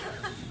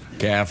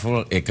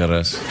Careful,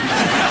 Icarus.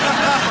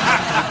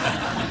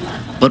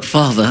 But,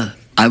 Father,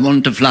 I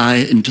want to fly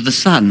into the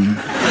sun.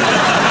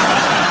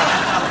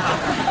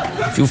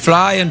 If you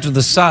fly into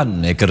the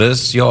sun,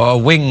 Icarus,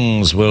 your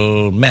wings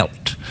will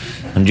melt,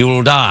 and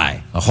you'll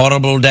die a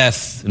horrible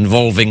death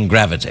involving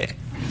gravity.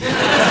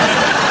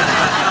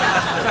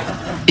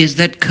 Is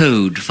that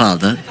code,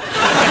 Father?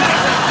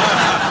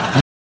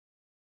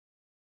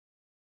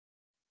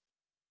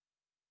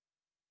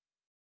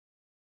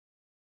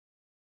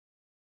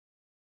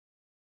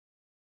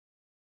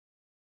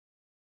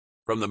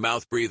 From the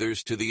mouth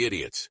breathers to the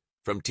idiots,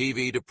 from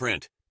TV to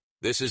print,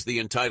 this is the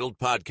Entitled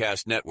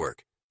Podcast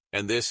Network,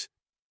 and this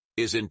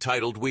is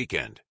Entitled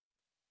Weekend.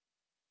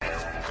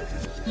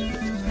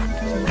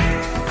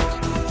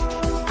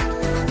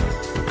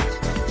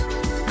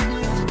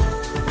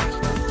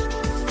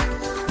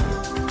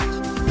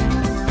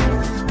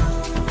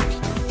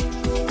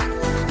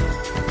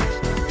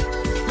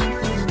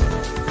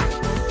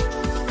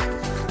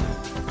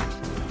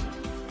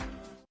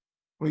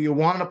 Well, you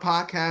wanted a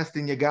podcast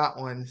and you got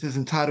one. This is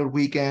Entitled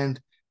Weekend.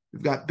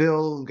 We've got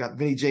Bill, we've got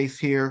Vinny Jace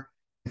here.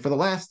 For the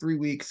last 3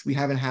 weeks, we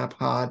haven't had a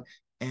pod,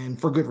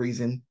 and for good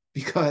reason,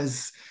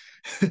 because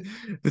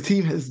the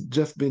team has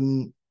just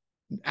been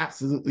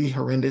absolutely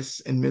horrendous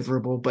and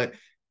miserable. But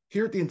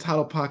here at the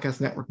Entitled Podcast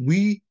Network,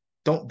 we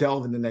don't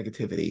delve into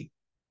negativity.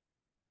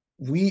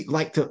 We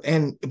like to,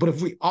 but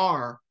if we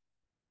are,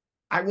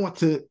 I want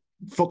to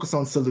focus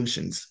on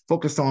solutions,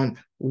 focus on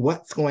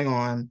what's going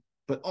on,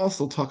 but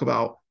also talk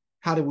about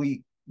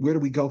where do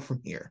we go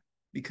from here?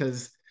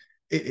 Because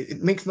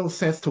it makes no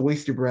sense to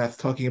waste your breath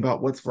talking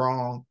about what's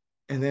wrong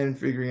and then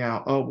figuring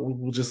out, oh,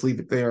 we'll just leave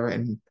it there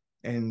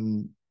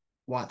and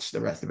watch the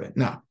rest of it.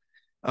 No.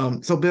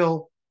 So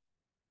Bill,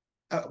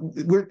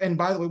 and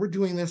by the way, we're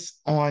doing this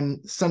on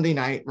Sunday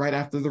night, right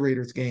after the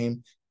Raiders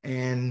game.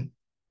 And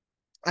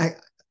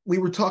we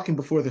were talking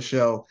before the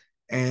show,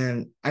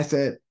 and I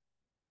said,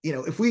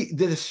 if we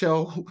did a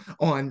show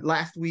on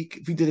last week,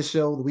 if we did a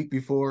show the week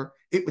before,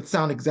 it would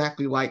sound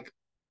exactly like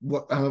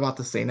what I'm about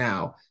to say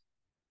now.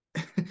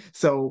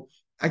 So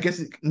I guess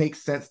it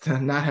makes sense to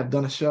not have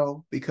done a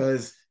show,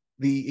 because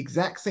the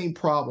exact same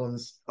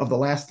problems of the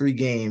last 3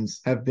 games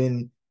have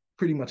been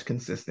pretty much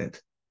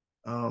consistent.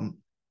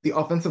 The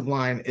offensive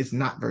line is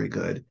not very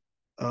good.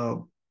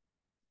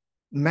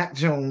 Mac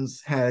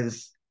Jones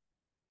has,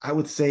 I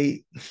would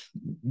say,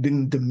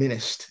 been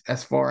diminished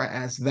as far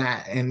as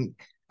that, and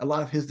a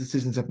lot of his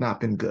decisions have not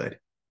been good.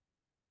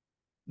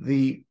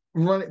 The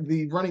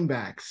running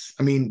backs,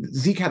 I mean,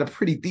 Zeke had a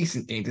pretty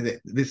decent game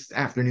this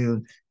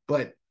afternoon,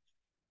 but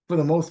for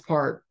the most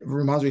part,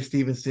 Ramondre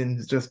Stevenson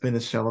has just been a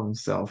shell of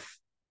himself.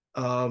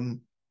 The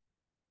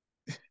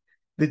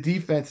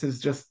defense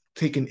has just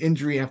taken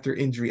injury after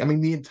injury. I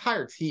mean, the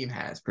entire team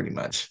has, pretty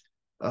much.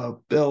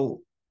 Bill,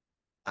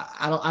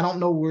 I don't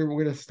know where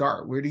we're going to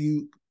start. Where do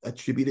you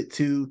attribute it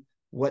to?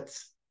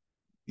 What's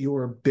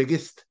your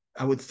biggest,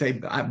 I would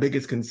say,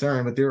 biggest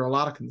concern? But there are a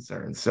lot of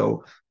concerns.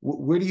 So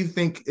where do you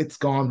think it's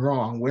gone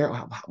wrong?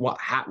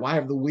 Why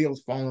have the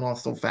wheels fallen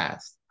off so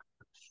fast?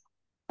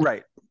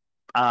 Right.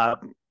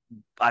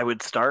 I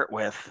would start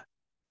with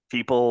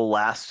people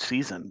last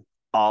season,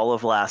 all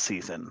of last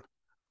season.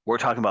 We're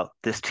talking about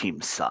this team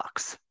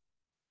sucks.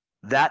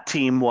 That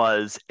team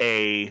was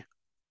a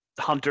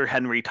Hunter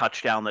Henry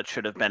touchdown that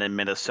should have been in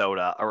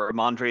Minnesota, a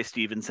Ramondre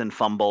Stevenson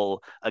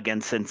fumble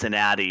against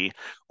Cincinnati,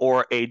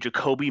 or a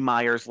Jacoby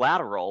Myers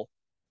lateral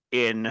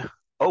in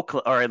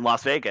Oakland or in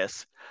Las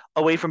Vegas,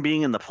 away from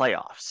being in the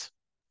playoffs.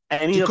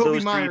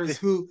 Jacoby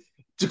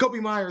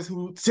Myers,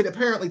 who said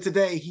apparently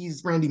today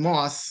he's Randy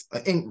Moss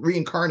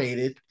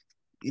reincarnated,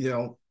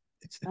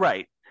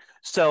 Right.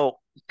 So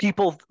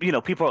people,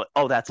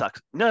 oh, that sucks.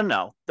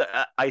 No.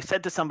 I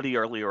said to somebody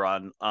earlier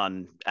on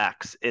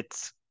X,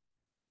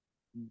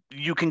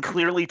 you can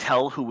clearly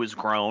tell who was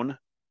grown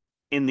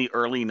in the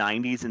early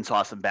 90s and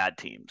saw some bad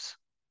teams.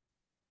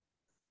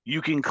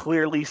 You can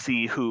clearly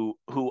see who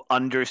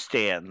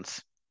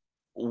understands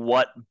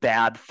what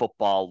bad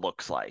football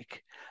looks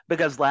like.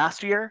 Because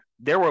last year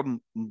they were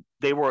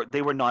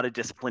not a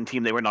disciplined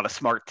team. They were not a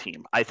smart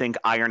team. I think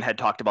Iron had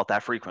talked about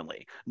that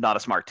frequently. Not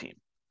a smart team.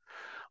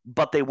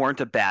 But they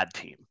weren't a bad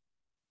team.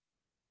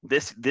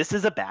 This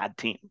is a bad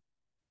team.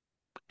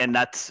 And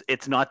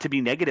it's not to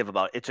be negative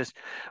about. It's just,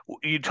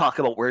 you talk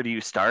about where do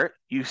you start?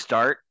 You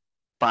start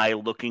by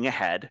looking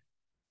ahead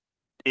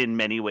in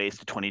many ways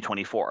to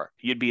 2024.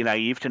 You'd be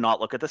naive to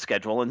not look at the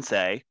schedule and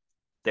say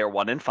they're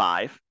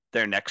 1-5.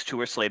 Their next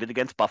 2 are slated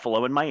against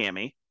Buffalo and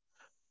Miami.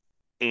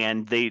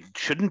 And they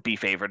shouldn't be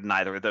favored in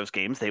either of those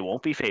games. They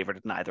won't be favored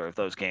in either of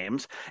those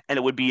games. And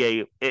it would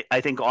be I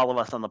think all of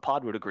us on the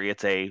pod would agree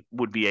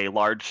would be a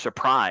large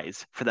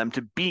surprise for them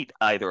to beat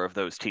either of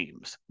those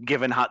teams,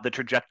 given the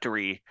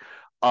trajectory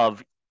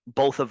of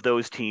both of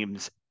those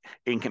teams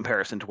in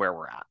comparison to where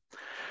we're at.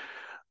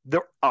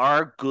 There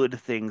are good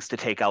things to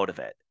take out of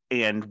it.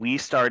 And we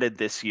started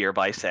this year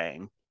by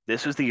saying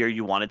this was the year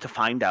you wanted to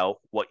find out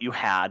what you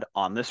had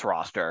on this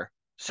roster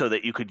so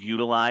that you could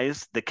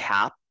utilize the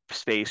cap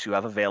space you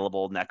have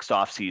available next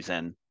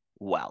offseason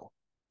well.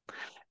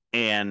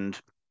 And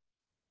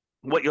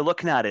what you're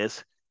looking at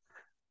is,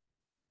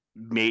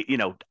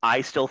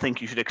 I still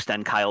think you should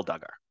extend Kyle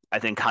Duggar. I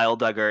think Kyle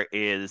Duggar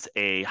is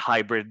a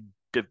hybrid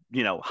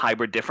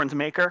difference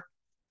maker.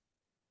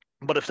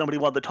 But if somebody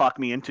wanted to talk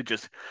me into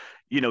just,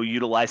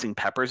 utilizing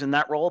Peppers in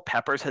that role,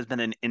 Peppers has been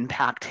an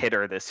impact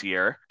hitter this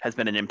year, has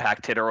been an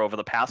impact hitter over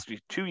the past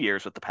 2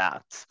 years with the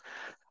Pats.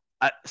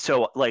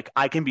 So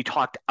I can be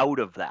talked out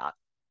of that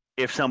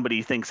if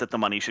somebody thinks that the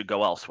money should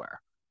go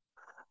elsewhere.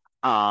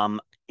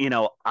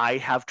 I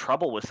have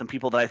trouble with some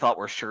people that I thought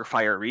were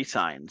surefire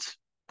re-signs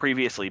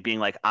previously being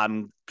like,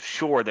 I'm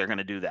sure they're going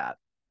to do that.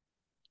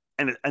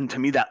 And to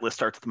me, that list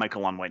starts with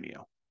Michael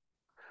Onwenu.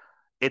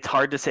 It's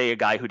hard to say a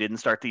guy who didn't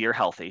start the year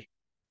healthy,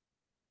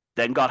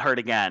 then got hurt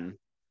again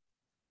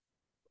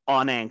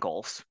on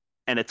ankles,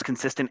 and it's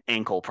consistent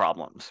ankle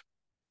problems.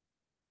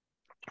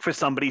 For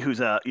somebody who's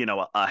a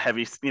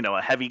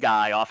heavy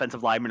guy,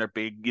 offensive linemen are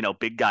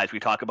big guys. We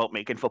talk about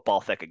making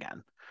football thick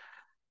again.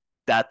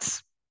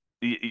 That's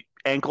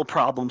ankle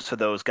problems for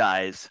those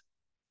guys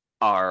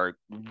are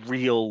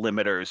real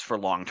limiters for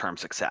long-term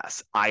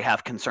success. I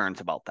have concerns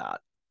about that.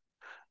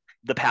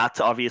 The Pats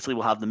obviously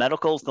will have the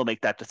medicals. They'll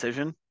make that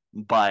decision.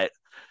 But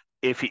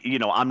if,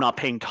 I'm not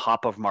paying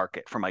top of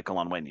market for Michael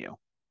Onwenu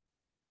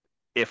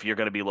if you're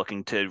going to be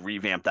looking to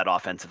revamp that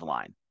offensive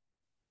line.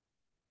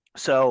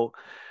 So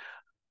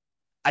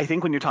I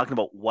think when you're talking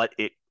about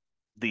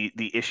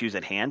the issues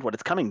at hand, what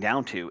it's coming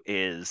down to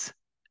is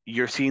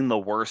you're seeing the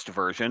worst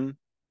version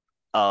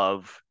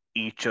of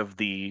each of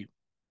the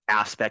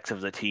aspects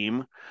of the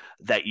team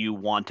that you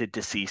wanted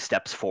to see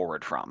steps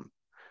forward from.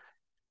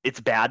 It's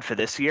bad for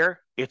this year.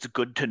 It's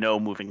good to know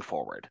moving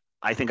forward.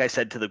 I think I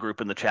said to the group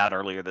in the chat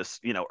earlier this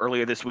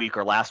week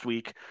or last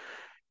week,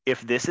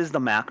 if this is the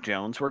Mac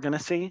Jones we're going to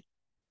see,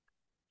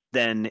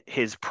 then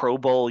his Pro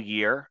Bowl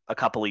year a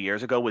couple of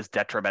years ago was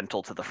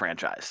detrimental to the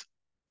franchise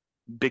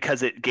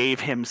because it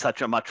gave him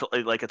such a much,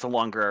 it's a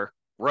longer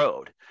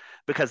road.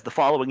 Because the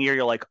following year,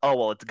 you're like, oh,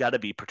 well, it's got to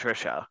be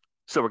Patricia.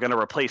 So we're going to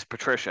replace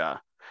Patricia.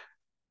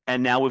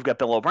 And now we've got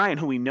Bill O'Brien,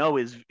 who we know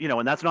is,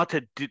 and that's not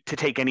to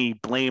take any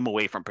blame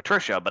away from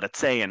Patricia, but it's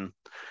saying,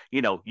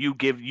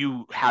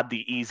 you had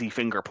the easy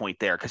finger point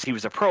there because he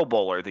was a Pro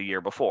Bowler the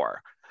year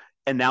before.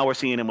 And now we're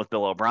seeing him with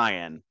Bill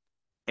O'Brien,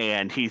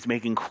 and he's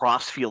making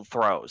cross-field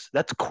throws.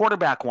 That's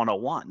quarterback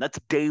 101. That's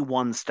day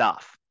one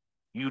stuff.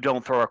 You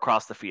don't throw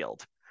across the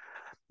field.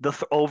 The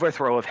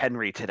overthrow of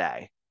Henry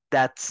today,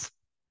 that's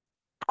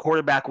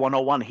quarterback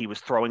 101. He was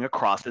throwing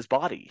across his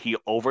body. He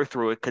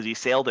overthrew it because he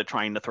sailed it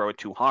trying to throw it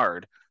too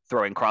hard,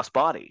 throwing cross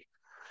body.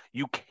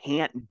 You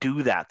can't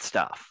do that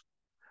stuff.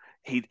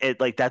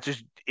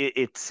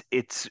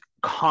 It's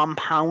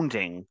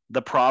compounding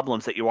the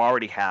problems that you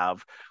already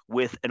have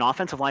with an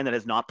offensive line that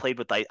has not played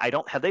with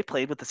have they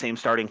played with the same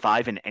starting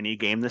five in any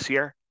game this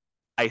year?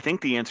 I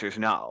think the answer is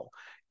no.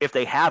 If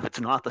they have,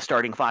 it's not the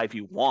starting five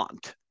you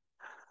want.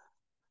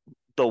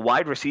 The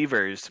wide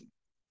receivers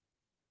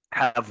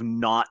have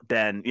not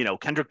been,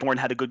 Kendrick Bourne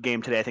had a good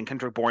game today. I think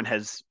Kendrick Bourne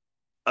has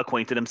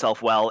acquainted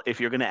himself well. If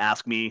you're going to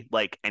ask me,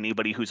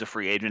 anybody who's a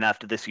free agent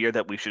after this year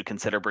that we should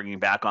consider bringing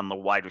back on the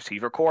wide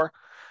receiver core,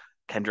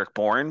 Kendrick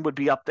Bourne would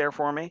be up there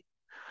for me.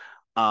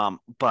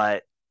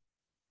 But,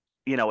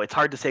 it's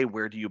hard to say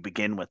where do you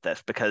begin with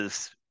this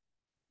because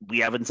we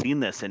haven't seen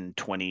this in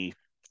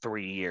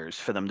 23 years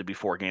for them to be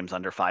 4 games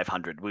under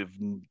 500.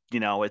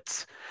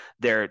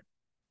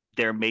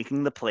 They're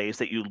making the plays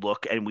that you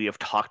look and we have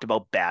talked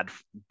about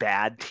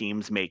bad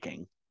teams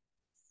making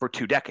for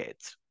 2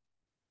 decades.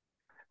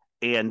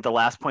 And the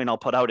last point I'll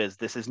put out is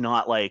this is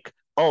not like,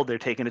 oh, they're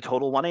taking a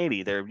total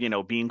 180.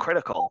 They're, being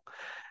critical.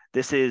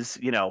 This is,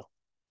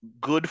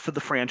 good for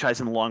the franchise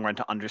in the long run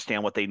to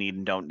understand what they need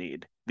and don't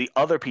need. The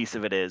other piece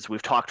of it is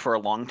we've talked for a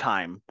long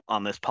time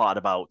on this pod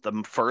about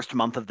the first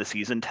month of the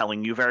season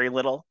telling you very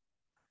little.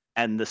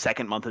 And the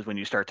second month is when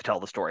you start to tell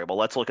the story. Well,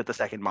 let's look at the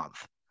second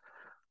month.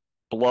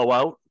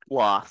 Blowout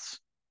loss,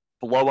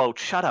 blowout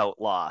shutout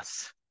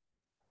loss.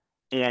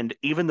 And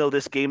even though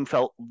this game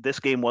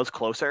was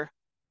closer,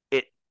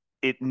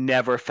 it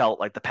never felt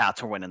like the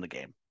Pats were winning the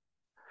game.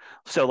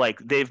 So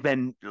they've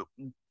been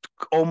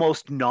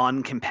almost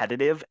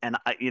non-competitive, and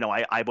I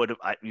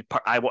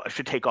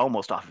should take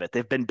almost off of it.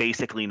 They've been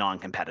basically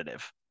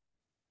non-competitive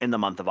in the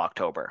month of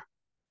October.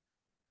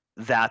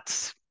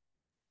 That's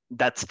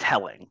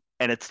telling,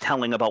 and it's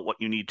telling about what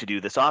you need to do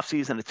this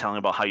offseason. It's telling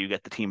about how you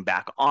get the team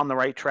back on the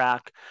right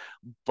track.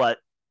 But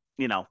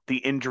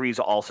the injuries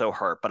also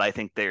hurt. But I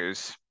think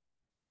there's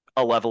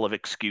a level of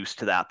excuse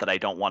to that I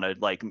don't want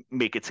to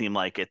make it seem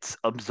like it's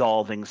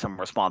absolving some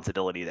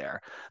responsibility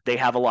there. They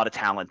have a lot of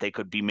talent. They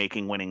could be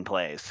making winning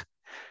plays.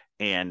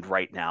 And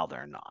right now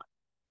they're not.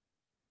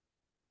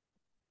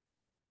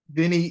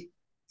 Vinny,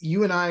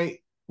 you and I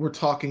were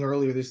talking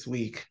earlier this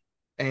week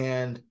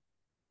and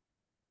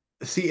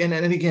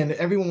again,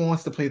 everyone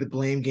wants to play the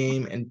blame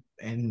game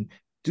and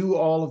do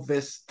all of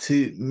this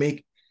to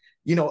make,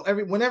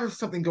 whenever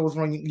something goes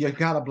wrong, you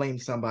got to blame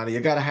somebody. You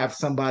got to have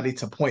somebody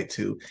to point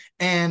to.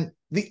 And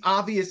the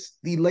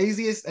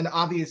laziest and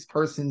obvious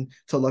person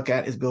to look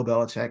at is Bill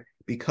Belichick.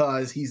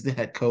 because he's the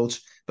head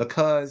coach,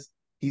 because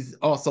he's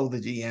also the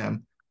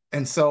GM.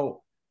 And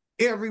so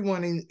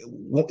everyone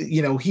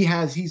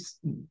he's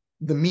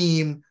the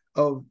meme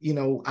of,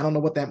 I don't know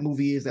what that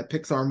movie is, that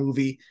Pixar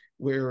movie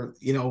where,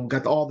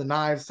 got all the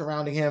knives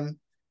surrounding him.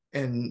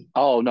 And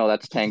oh no,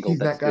 that's Tangled. He's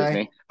that's that guy.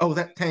 Disney. Oh,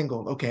 that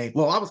Tangled. Okay.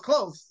 Well, I was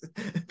close.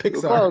 Too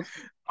Pixar.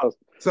 close.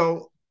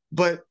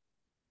 Close.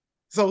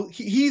 So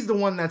he's the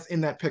one that's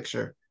in that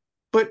picture.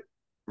 But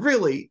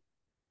really,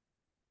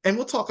 and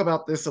we'll talk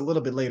about this a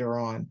little bit later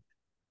on,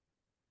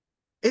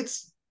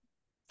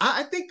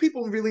 I think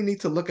people really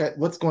need to look at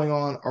what's going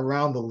on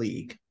around the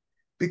league.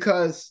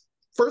 Because,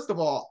 first of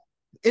all,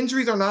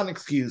 injuries are not an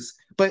excuse,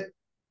 but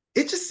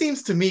it just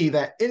seems to me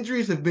that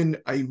injuries have been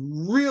a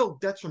real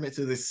detriment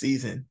to this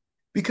season,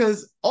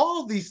 because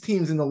all of these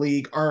teams in the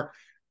league are,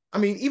 I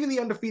mean, even the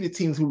undefeated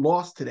teams who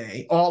lost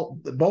today,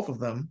 both of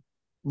them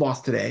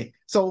lost today.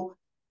 So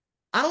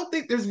I don't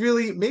think there's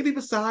really, maybe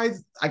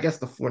besides, I guess,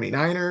 the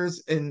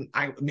 49ers and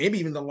maybe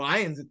even the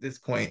Lions at this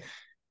point,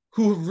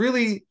 who have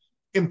really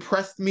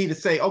impressed me to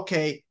say,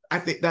 okay, I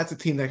think that's a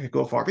team that could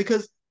go far,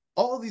 because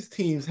all of these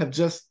teams have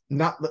just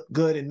not looked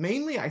good. And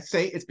mainly I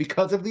say it's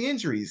because of the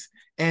injuries.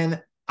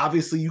 And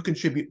obviously you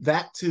contribute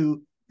that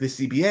to the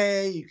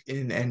CBA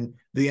and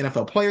the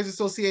NFL Players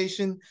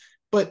Association.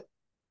 But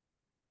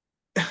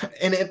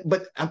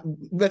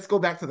let's go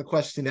back to the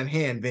question at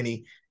hand,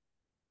 Vinny.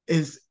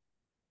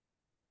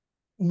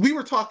 We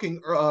were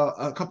talking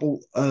a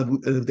couple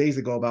of days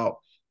ago about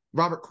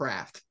Robert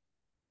Kraft.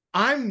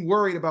 I'm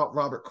worried about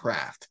Robert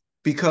Kraft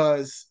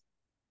because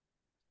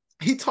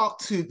he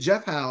talked to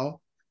Jeff Howe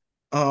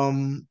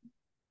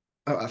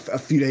a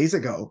few days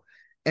ago,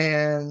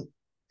 and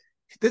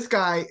this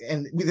guy,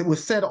 and it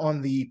was said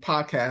on the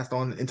podcast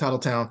on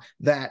Entitled Town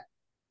that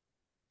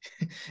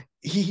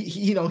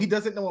he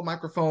doesn't know a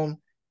microphone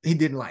he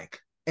didn't like,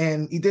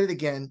 and he did it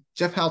again.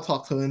 Jeff Howe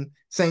talked to him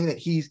saying that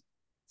he's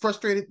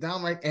frustrated,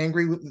 downright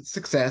angry with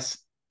success,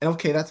 and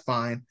okay, that's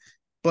fine,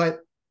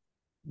 but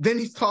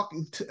then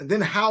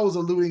then Howe's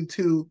alluding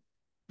to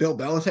Bill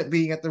Belichick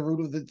being at the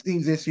root of the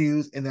team's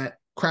issues and that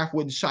Kraft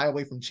wouldn't shy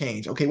away from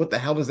change. Okay, what the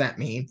hell does that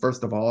mean,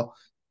 first of all?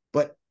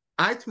 But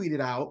I tweeted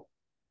out,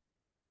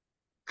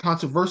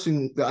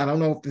 controversial, I don't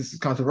know if this is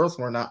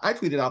controversial or not. I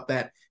tweeted out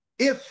that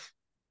if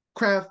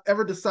Kraft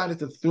ever decided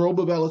to throw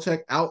Bill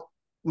Belichick out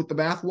with the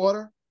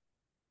bathwater,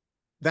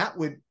 that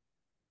would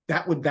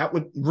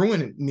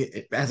ruin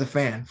it as a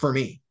fan for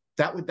me.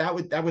 That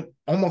would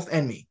almost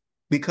end me,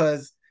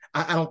 because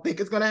I don't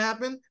think it's going to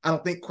happen. I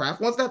don't think Kraft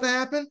wants that to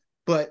happen,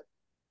 but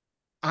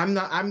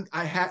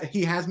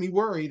he has me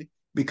worried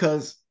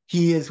because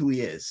he is who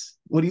he is.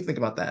 What do you think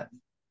about that?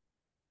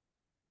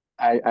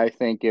 I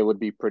think it would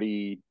be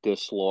pretty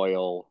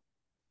disloyal.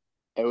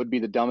 It would be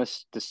the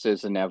dumbest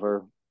decision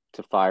ever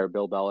to fire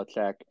Bill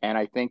Belichick. And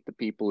I think the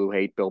people who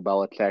hate Bill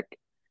Belichick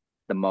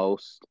the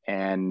most,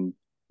 and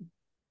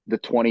the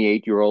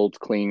 28-year-olds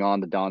clinging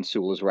on to Don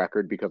Sula's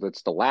record because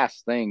it's the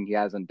last thing he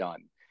hasn't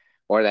done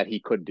or that he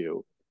could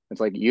do. It's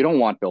like, you don't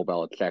want Bill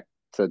Belichick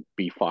to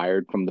be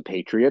fired from the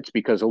Patriots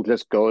because he'll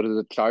just go to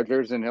the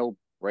Chargers and he'll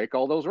break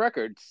all those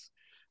records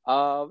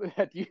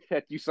that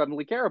you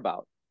suddenly care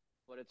about.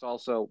 But it's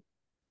also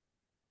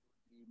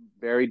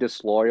very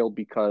disloyal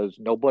because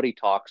nobody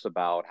talks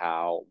about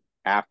how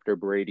after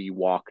Brady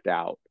walked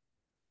out,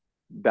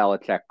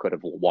 Belichick could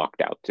have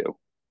walked out too.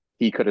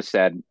 He could have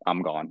said,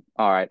 I'm gone.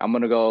 All right, I'm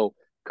going to go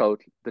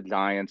coach the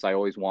Giants. I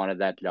always wanted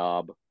that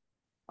job.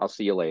 I'll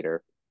see you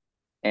later.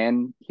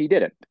 And he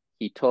didn't.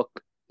 He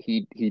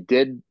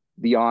did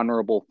the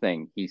honorable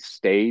thing. He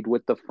stayed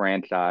with the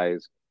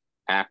franchise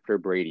after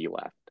Brady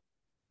left,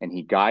 and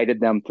he guided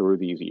them through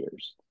these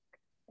years.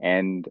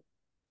 And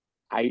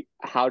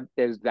how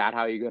is that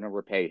how you're going to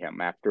repay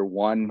him after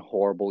one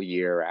horrible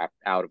year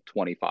out of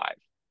 25?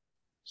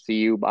 See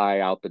you bye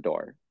out the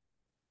door.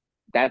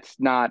 That's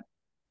not,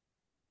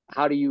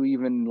 how do you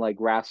even like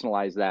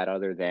rationalize that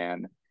other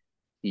than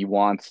he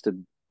wants to,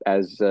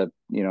 as the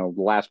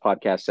last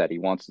podcast said, he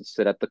wants to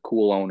sit at the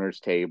cool owners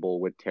table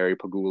with Terry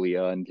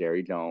Paguglia and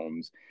Jerry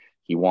Jones.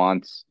 He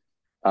wants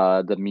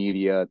the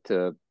media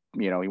to,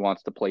 he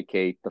wants to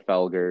placate the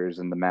Felgers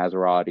and the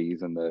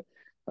Maseratis and the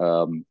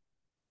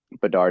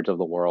Bedards of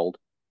the world.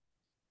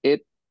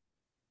 It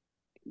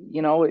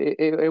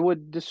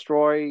would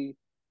destroy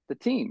the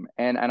team,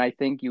 and I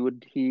think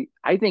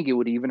I think it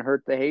would even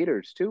hurt the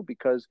haters too,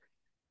 because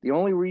the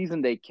only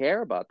reason they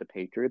care about the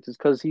Patriots is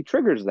because he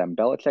triggers them.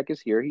 Belichick is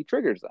here, he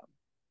triggers them.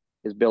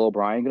 Is Bill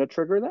O'Brien going to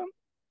trigger them?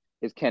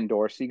 Is Ken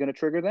Dorsey going to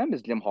trigger them?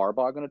 Is Jim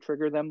Harbaugh going to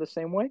trigger them the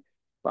same way?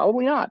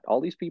 Probably not. All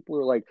these people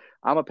are like,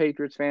 I'm a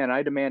Patriots fan,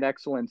 I demand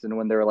excellence, and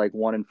when they're like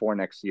 1-4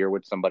 next year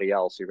with somebody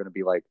else, you're going to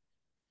be like,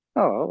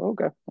 oh,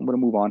 okay, I'm going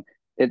to move on.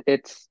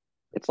 It's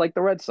like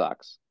the Red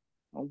Sox.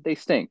 Well, they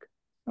stink.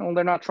 Well,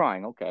 they're not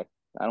trying. Okay,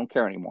 I don't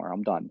care anymore.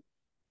 I'm done.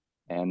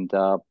 And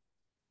I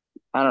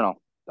don't know.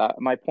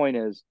 My point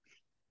is,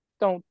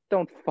 don't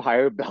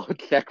fire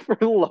Belichick for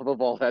the love of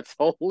all that's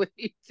holy.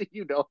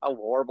 You know how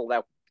horrible that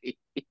would be.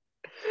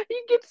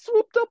 He gets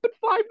swooped up in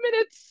 5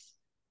 minutes.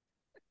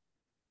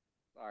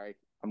 Sorry,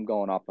 I'm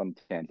going off on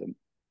tangent.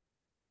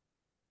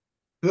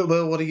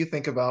 Will, what do you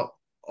think about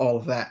all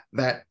of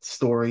that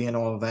story and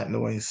all of that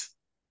noise?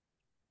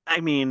 I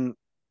mean,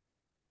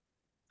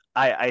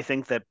 I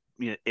think that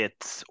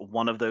it's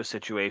one of those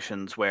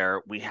situations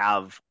where we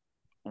have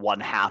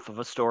one half of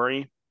a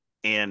story,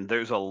 and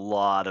there's a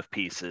lot of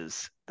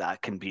pieces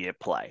that can be at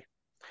play.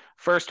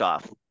 First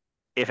off,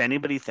 if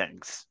anybody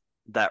thinks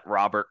that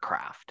Robert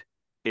Kraft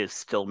is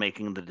still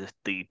making the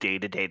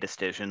day-to-day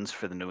decisions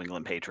for the New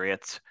England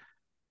Patriots,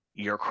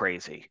 you're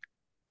crazy.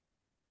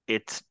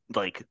 It's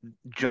like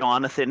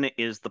Jonathan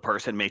is the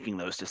person making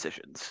those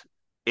decisions.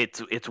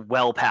 It's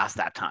well past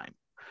that time.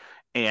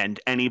 And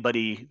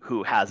anybody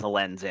who has a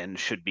lens in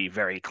should be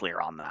very clear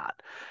on that.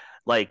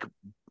 Like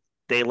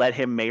they let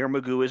him Mayor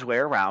Magoo his way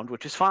around,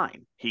 which is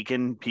fine. He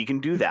can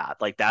do that.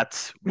 Like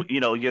that's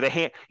you're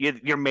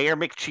Mayor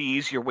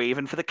McCheese. You're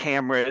waving for the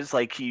cameras.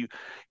 Like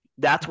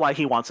that's why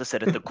he wants to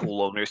sit at the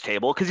cool owners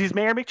table because he's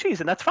Mayor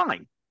McCheese, and that's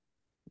fine.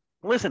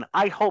 Listen,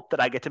 I hope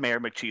that I get to Mayor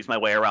McCheese my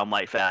way around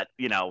life at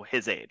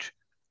his age.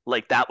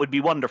 Like that would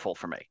be wonderful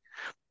for me.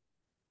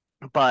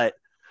 But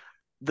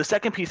the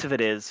second piece of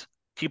it is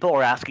people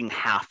are asking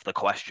half the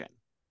question.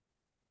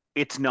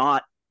 It's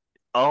not,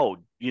 oh,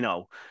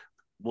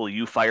 will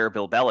you fire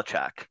Bill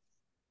Belichick?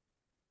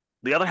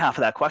 The other half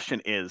of that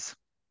question is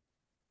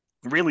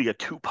really a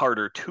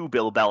two-parter to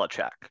Bill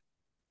Belichick.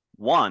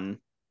 One,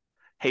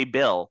 hey,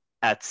 Bill,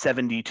 at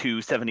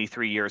 72,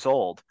 73 years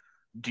old,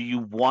 do you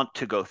want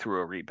to go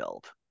through a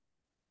rebuild?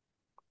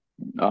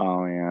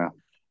 Oh, yeah.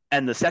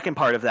 And the second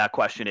part of that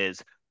question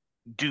is,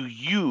 do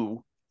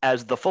you,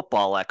 as the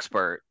football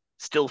expert,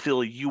 still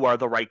feel you are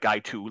the right guy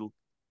to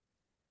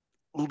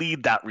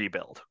lead that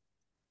rebuild?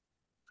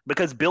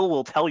 Because Bill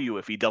will tell you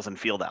if he doesn't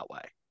feel that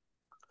way.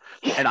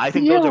 And I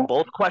think those are Yeah.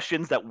 both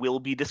questions that will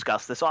be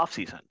discussed this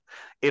offseason.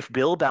 If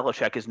Bill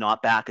Belichick is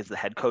not back as the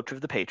head coach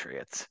of the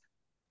Patriots,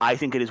 I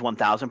think it is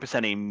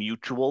 1000% a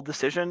mutual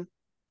decision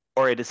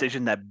or a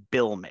decision that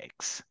Bill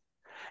makes.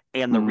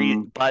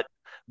 And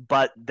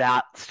but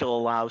that still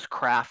allows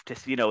Kraft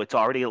to, it's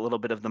already a little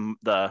bit of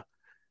the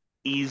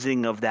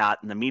easing of that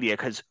in the media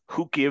because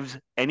who gives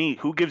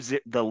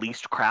it the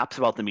least craps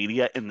about the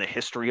media in the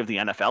history of the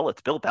NFL?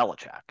 It's Bill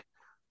Belichick.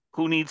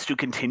 Who needs to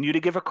continue to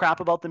give a crap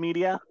about the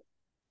media?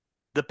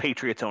 The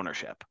Patriots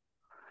ownership.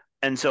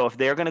 And so if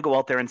they're going to go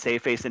out there and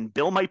save face, and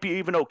Bill might be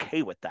even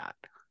okay with that,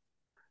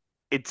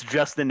 it's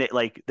just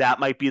like that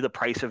might be the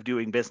price of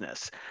doing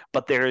business.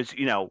 But there's,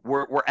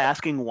 we're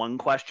asking one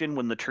question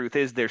when the truth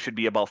is there should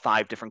be about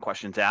 5 different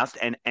questions asked,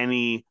 and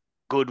any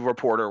good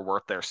reporter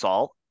worth their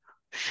salt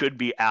should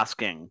be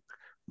asking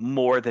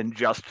more than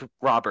just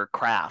Robert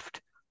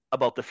Kraft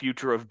about the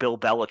future of Bill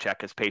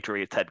Belichick as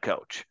Patriots head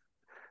coach,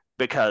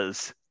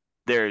 because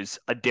there's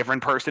a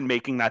different person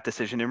making that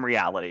decision in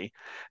reality.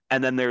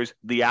 And then there's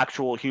the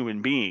actual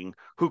human being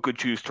who could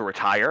choose to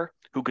retire,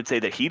 who could say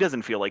that he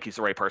doesn't feel like he's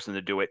the right person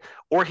to do it,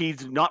 or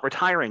he's not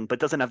retiring but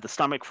doesn't have the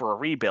stomach for a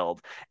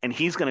rebuild. And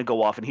he's going to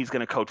go off and he's going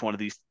to coach one of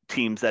these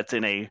teams that's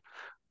in a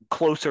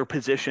closer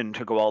position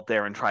to go out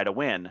there and try to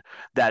win,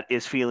 that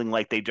is feeling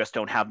like they just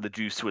don't have the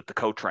juice with the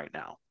coach right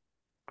now.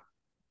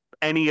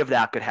 Any of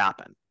that could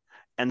happen.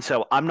 And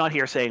so I'm not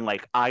here saying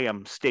like I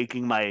am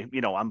staking my,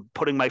 I'm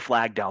putting my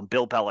flag down.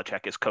 Bill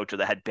Belichick is coach of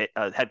the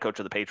head coach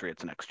of the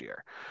Patriots next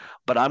year.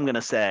 But I'm going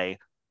to say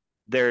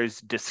there's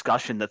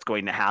discussion that's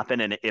going to happen.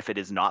 And if it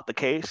is not the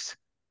case,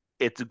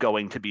 it's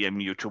going to be a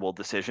mutual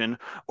decision,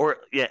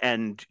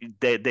 and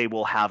they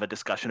will have a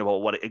discussion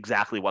about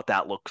what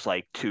that looks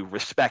like to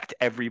respect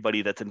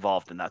everybody that's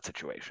involved in that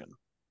situation.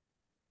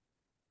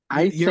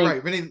 You're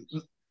right, Vinny.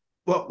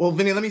 Well,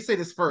 Vinny, let me say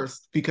this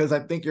first because I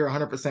think you're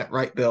 100%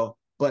 right, Bill.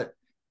 But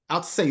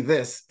I'll say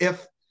this: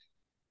 if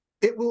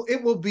it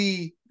will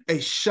be a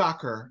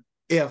shocker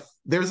if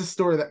there's a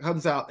story that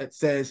comes out that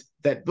says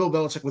that Bill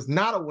Belichick was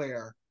not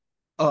aware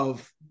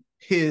of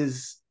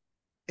his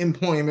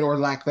employment or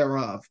lack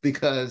thereof,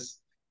 because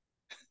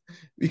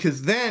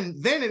then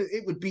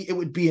it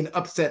would be an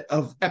upset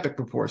of epic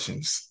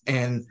proportions.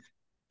 And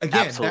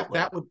again, Absolutely.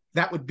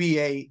 that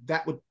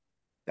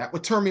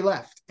would turn me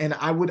left, and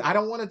I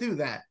don't want to do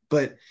that,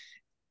 but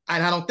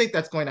and I don't think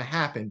that's going to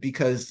happen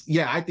because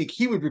I think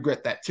he would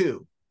regret that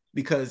too,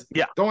 because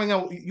throwing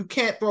out you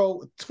can't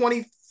throw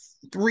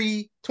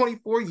 23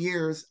 24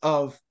 years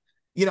of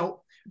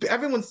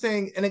everyone's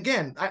saying. And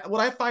again, what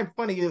I find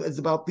funny is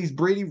about these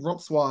Brady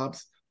rump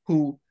swabs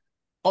who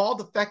all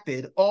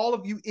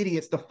of you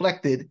idiots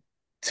deflected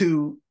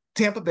to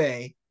Tampa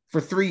Bay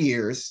for 3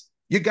 years.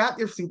 You got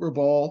your Super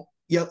Bowl.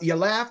 You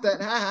laughed at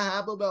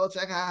Bill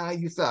Belichick,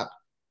 you suck.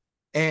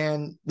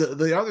 And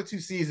the other 2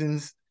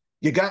 seasons,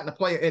 he got in the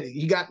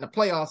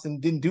playoffs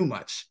and didn't do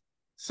much.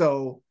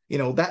 So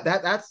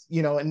that's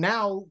and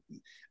now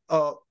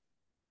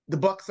the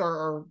Bucks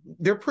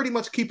they're pretty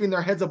much keeping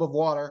their heads above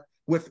water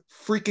with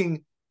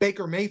freaking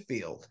Baker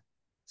Mayfield.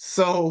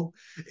 So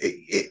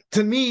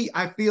to me,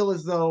 I feel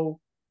as though,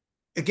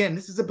 again,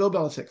 this is a Bill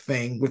Belichick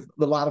thing with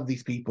a lot of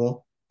these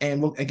people,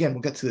 and we'll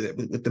get to it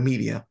with the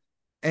media.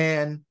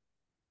 And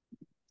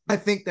I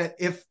think that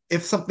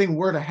if something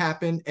were to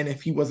happen and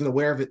if he wasn't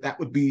aware of it, that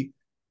would be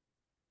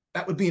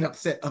an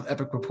upset of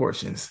epic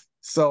proportions.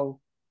 So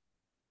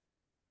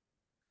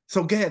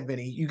go ahead,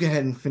 Vinny. You go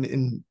ahead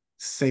and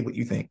say what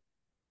you think.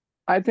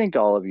 I think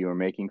all of you are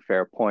making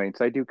fair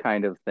points. I do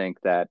kind of think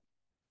that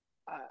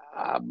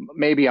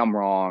maybe I'm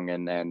wrong,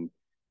 and then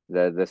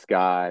this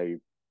guy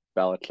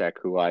Belichick,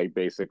 who I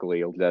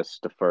basically will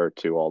just defer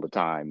to all the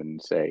time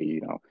and say,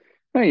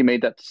 hey, you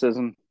made that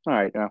decision. All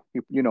right,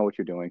 you know what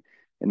you're doing,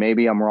 and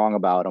maybe I'm wrong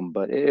about him,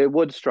 but it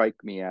would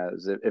strike me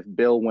as if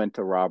Bill went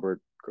to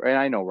Robert, and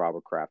I know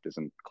Robert Kraft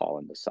isn't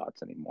calling the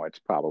shots anymore. It's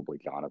probably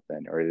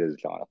Jonathan, or it is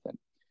Jonathan.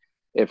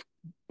 If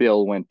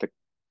Bill went to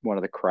one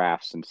of the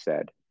Krafts and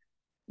said,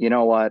 you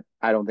know what?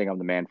 I don't think I'm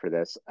the man for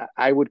this.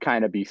 I would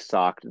kind of be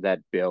shocked that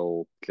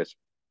Bill just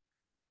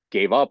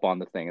gave up on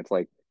the thing. It's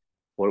like,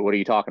 what are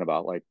you talking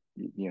about? Like,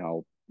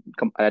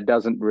 that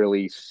doesn't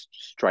really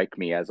strike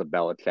me as a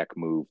Belichick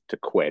move to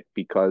quit,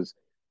 because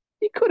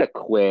he could have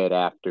quit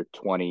after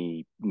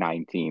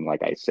 2019.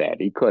 Like I said,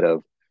 he could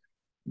have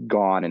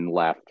gone and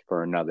left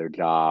for another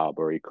job,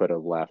 or he could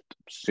have left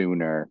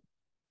sooner.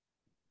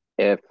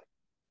 If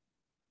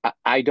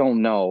I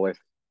don't know if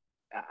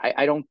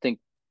I don't think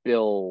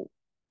Bill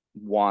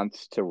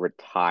wants to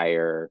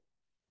retire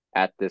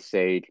at this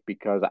age,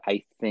 because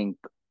I think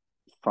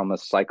from a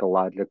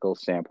psychological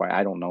standpoint,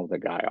 I don't know the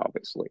guy,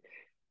 obviously.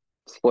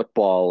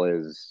 Football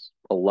is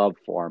a love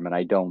for him, and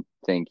I don't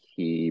think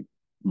he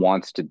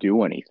wants to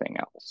do anything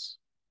else.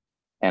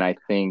 And I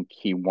think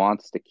he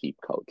wants to keep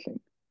coaching.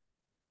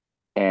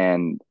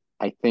 And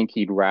I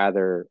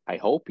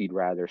hope he'd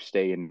rather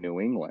stay in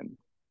New England,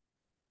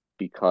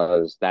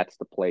 because that's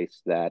the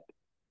place that,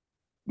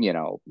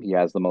 he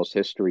has the most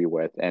history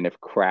with. And if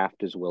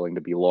Kraft is willing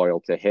to be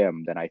loyal to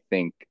him, then I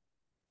think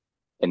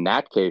in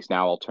that case,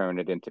 now I'll turn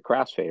it into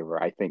Kraft's favor.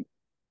 I think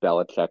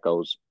Belichick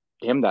owes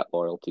him that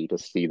loyalty to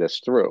see this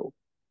through.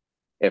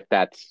 If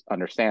that's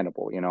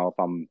understandable,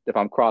 if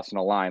I'm crossing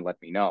a line, let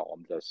me know.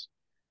 I'm just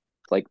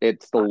like,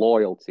 it's the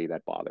loyalty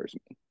that bothers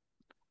me.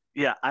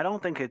 Yeah, I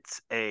don't think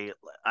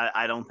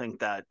I don't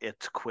think that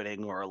it's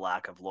quitting or a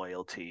lack of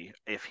loyalty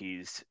if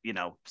he's,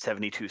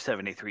 72,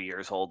 73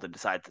 years old and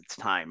decides it's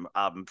time.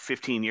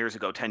 15 years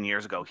ago, 10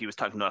 years ago, he was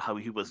talking about how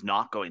he was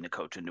not going to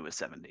coach into his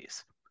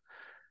 70s.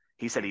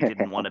 He said he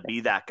didn't want to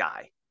be that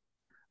guy.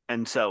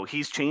 And so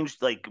he's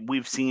changed, like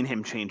we've seen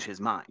him change his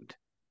mind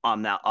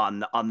on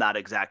that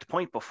exact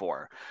point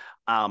before.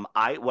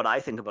 What I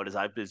think about is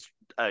I was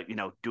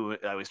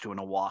doing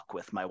a walk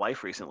with my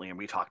wife recently, and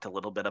we talked a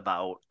little bit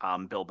about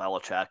Bill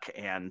Belichick,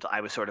 and I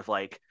was sort of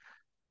like,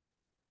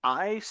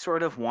 I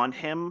sort of want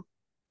him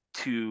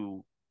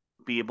to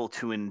be able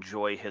to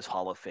enjoy his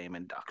Hall of Fame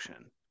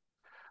induction.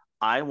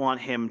 I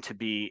want him to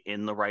be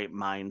in the right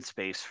mind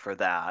space for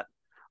that.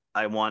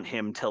 I want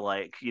him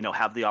to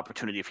have the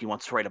opportunity, if he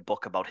wants to write a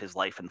book about his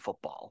life in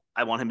football.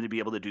 I want him to be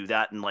able to do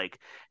that and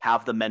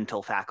have the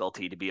mental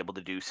faculty to be able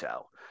to do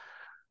so.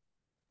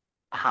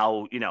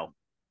 How,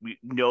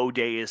 no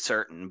day is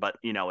certain, but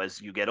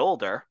as you get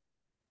older,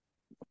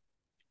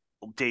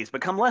 days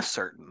become less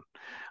certain.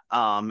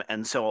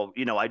 And so,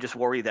 I just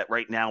worry that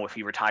right now, if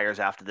he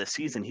retires after this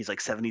season, he's like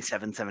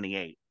 77,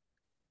 78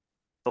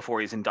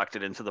 before he's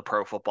inducted into the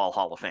Pro Football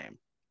Hall of Fame.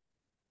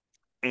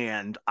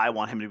 And I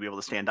want him to be able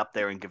to stand up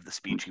there and give the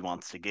speech he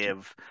wants to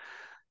give.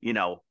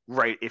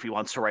 Right, if he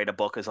wants to write a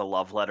book as a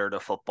love letter to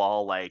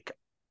football,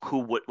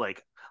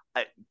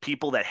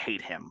 people that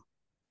hate him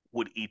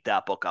would eat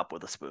that book up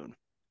with a spoon.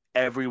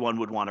 Everyone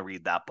would want to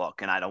read that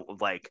book, and I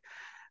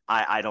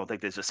don't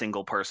think there's a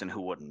single person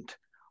who wouldn't.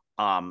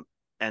 And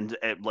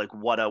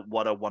what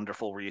a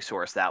wonderful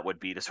resource that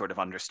would be to sort of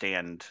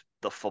understand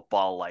the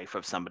football life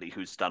of somebody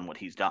who's done what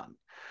he's done.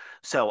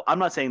 So I'm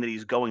not saying that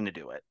he's going to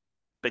do it,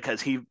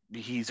 because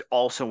he's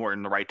also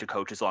earned the right to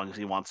coach as long as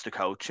he wants to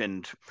coach,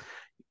 and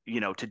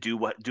to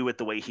do it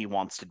the way he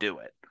wants to do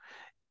it.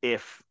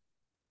 If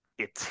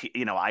it's,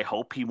 I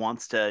hope he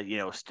wants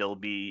to, still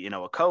be,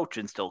 a coach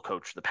and still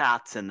coach the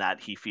Pats, and that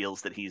he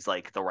feels that he's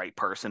like the right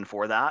person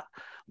for that.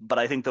 But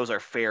I think those are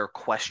fair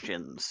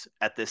questions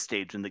at this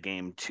stage in the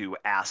game to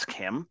ask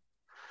him,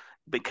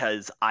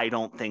 because I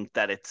don't think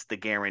that it's the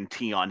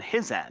guarantee on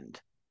his end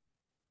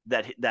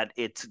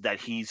that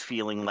he's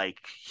feeling like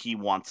he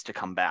wants to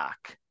come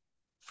back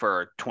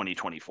for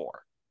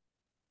 2024.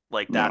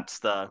 Yeah.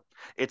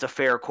 It's a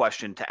fair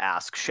question to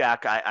ask.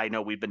 Shaq, I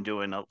know we've been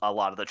doing a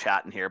lot of the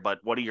chatting here, but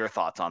what are your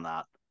thoughts on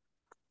that?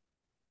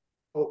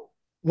 Well,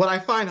 what I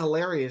find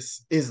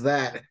hilarious is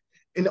that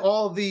in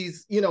all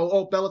these,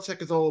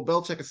 Belichick is old,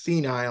 Belichick is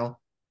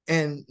senile,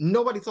 and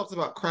nobody talks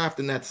about Kraft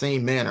in that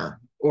same manner,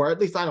 or at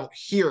least I don't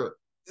hear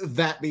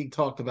that being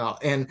talked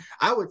about. And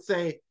I would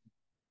say,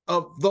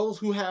 of those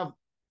who have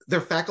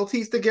their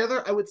faculties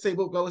together, I would say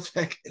Bill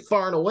Belichick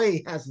far and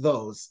away has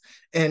those,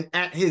 and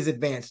at his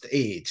advanced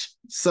age.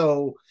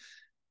 So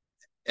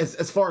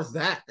as far as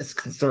that is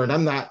concerned,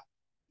 I'm not,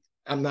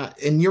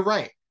 and you're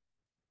right.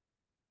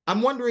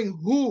 I'm wondering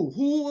who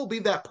will be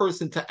that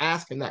person to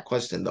ask him that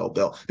question though,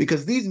 Bill,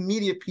 because these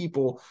media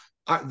people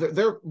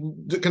they're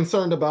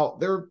concerned about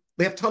their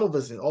they have tunnel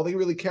vision. All they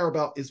really care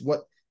about is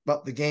what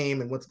about the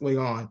game and what's going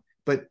on.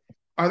 But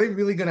are they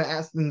really going to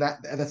ask him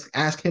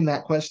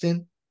that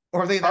question?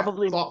 Or are they that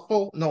Probably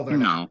thoughtful? No, they're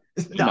not.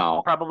 No, no,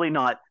 no. probably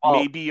not. Well,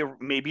 Maybe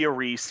a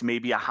Reese,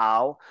 maybe a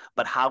Howe,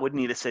 but Howe would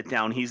need to sit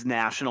down. He's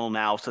national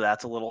now, so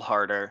that's a little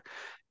harder.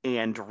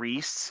 And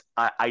Reese,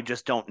 I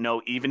just don't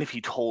know. Even if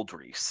he told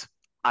Reese,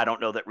 I don't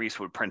know that Reese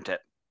would print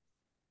it.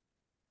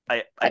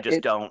 I just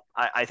it don't.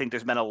 I think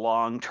there's been a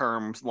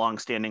long-term,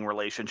 long-standing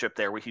relationship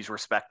there where he's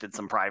respected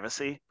some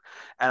privacy.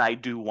 And I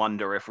do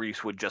wonder if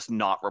Reese would just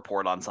not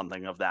report on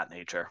something of that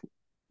nature.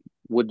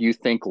 would you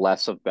think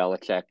less of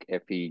Belichick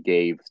if he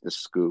gave the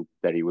scoop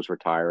that he was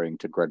retiring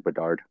to Greg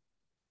Bedard?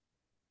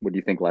 Would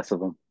you think less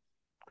of him?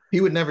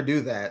 He would never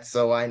do that.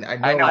 So I I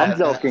know know. I'm that.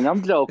 joking.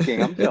 I'm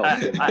joking. I'm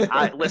joking.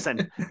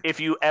 Listen. If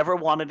you ever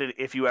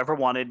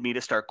wanted me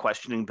to start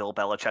questioning Bill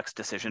Belichick's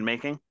decision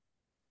making,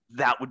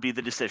 that would be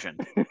the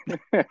decision.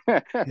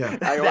 Yeah.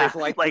 I always That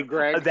liked you, like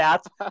Greg.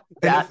 that's And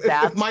that if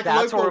that's Mike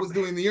that's Loipo where was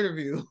doing the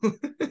interview,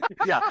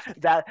 yeah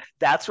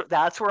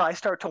that's where I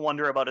start to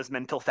wonder about his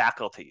mental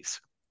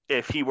faculties.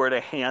 If he were to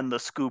hand the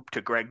scoop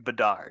to Greg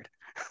Bedard,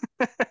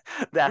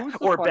 that Who's the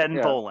or fun? Ben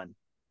Yeah. Volen,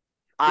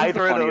 Who's the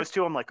either of those funniest?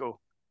 two, I'm like, oh,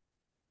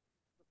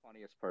 The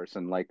funniest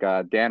person? Like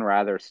Dan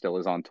Rather still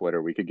is on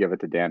Twitter. We could give it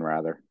to Dan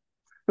Rather.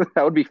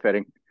 That would be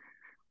fitting.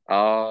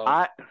 Uh,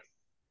 I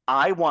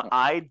I want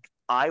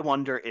I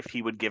wonder if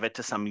he would give it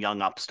to some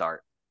young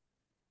upstart.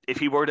 If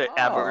he were to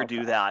ever do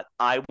okay. that,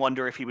 I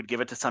wonder if he would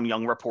give it to some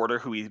young reporter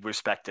who he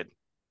respected.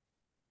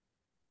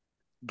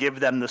 Give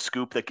them the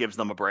scoop that gives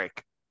them a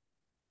break.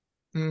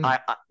 hmm, I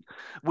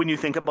when you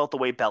think about the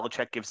way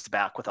Belichick gives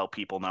back without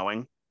people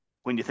knowing,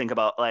 when you think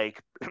about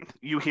like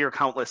you hear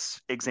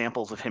countless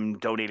examples of him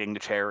donating to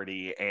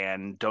charity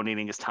and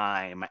donating his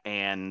time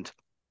and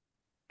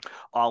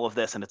all of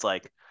this, and it's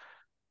like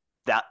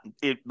that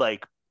it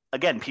like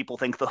again, people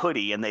think the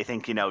hoodie and they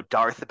think,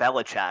 Darth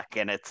Belichick,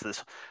 and it's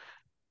this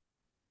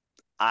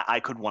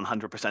I could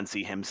 100%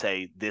 see him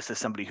say, "This is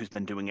somebody who's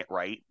been doing it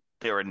right.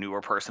 They're a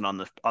newer person on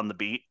the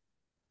beat.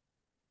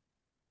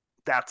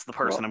 That's the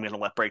person Well, I'm going to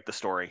let break the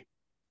story."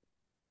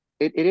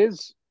 it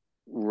is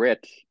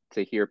rich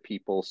to hear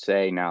people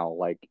say now,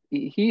 like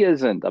he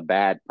isn't a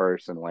bad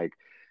person. Like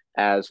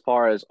as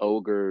far as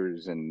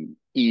ogres and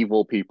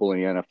evil people in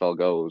the NFL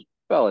goes,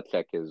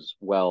 Belichick is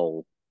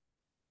well.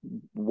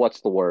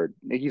 What's the word?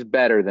 He's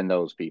better than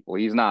those people.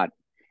 He's not.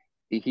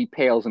 He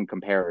pales in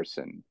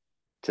comparison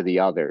to the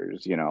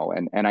others,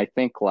 And I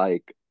think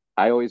like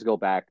I always go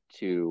back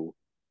to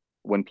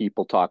when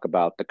people talk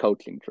about the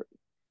coaching tree.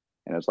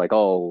 And it's like,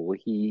 oh,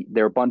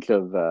 they're a bunch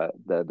of the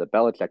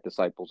Belichick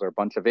disciples are a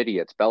bunch of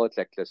idiots.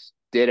 Belichick just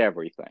did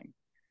everything.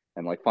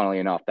 And like, funnily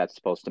enough, that's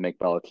supposed to make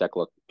Belichick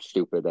look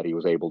stupid that he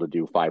was able to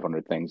do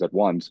 500 things at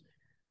once.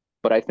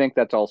 But I think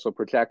that's also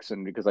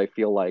protection because I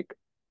feel like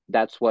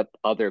that's what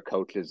other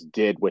coaches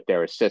did with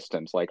their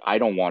assistants. Like, I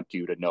don't want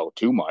you to know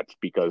too much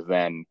because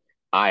then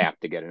I have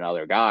to get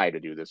another guy to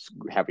do this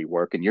heavy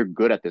work, and you're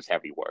good at this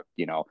heavy work.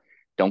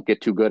 Don't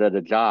get too good at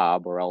a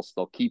job, or else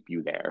they'll keep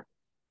you there,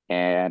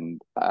 and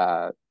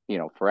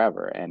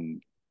forever.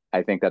 And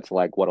I think that's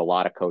like what a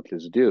lot of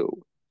coaches do.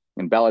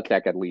 And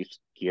Belichick at least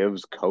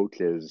gives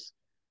coaches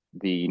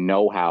the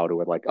know-how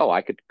to it, like, oh,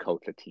 I could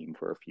coach a team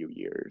for a few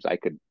years. I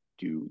could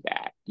do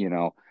that.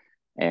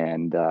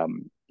 And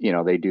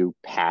they do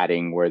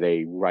padding where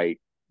they write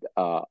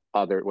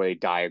other where they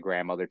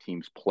diagram other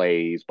teams'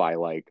 plays by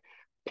like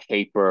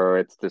paper.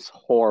 It's this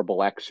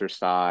horrible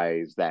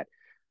exercise that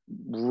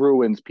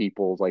ruins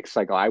people's like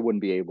cycle. I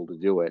wouldn't be able to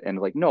do it. And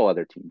like no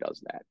other team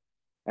does that.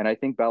 And I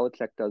think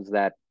Belichick does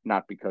that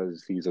not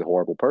because he's a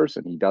horrible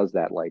person. He does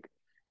that like,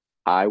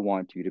 I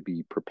want you to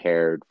be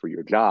prepared for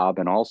your job.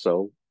 And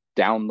also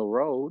down the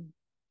road,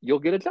 you'll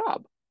get a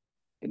job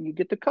and you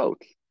get to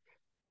coach.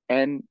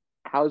 And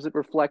how does it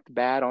reflect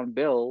bad on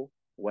Bill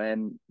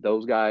when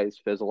those guys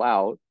fizzle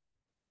out?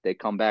 They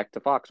come back to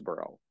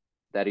Foxborough,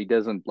 that he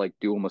doesn't like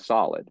do them a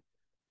solid.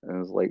 And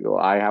it's like, well,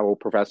 I have a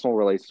professional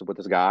relationship with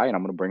this guy and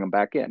I'm going to bring him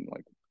back in.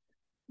 Like,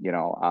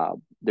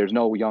 there's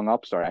no young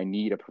upstart. I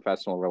need a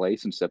professional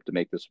relationship to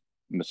make this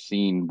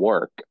machine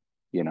work,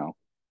 you know.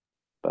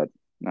 But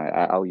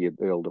I'll yield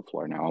the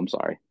floor now. I'm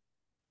sorry.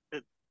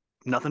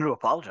 Nothing to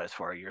apologize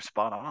for. You're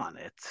spot on.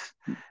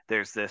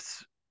 There's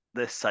this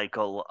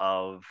cycle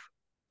of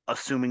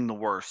assuming the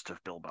worst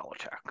of Bill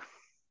Belichick.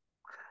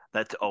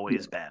 That's Yeah.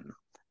 always been.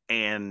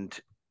 And,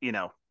 you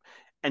know,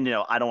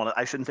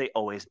 I shouldn't say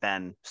always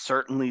been,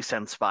 certainly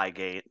since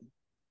Spygate.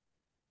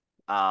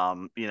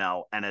 And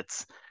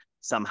it's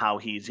somehow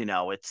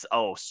it's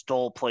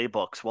stole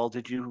playbooks. Well,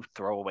 did you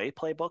throw away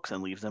playbooks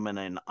and leave them in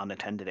an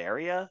unattended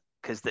area?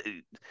 Because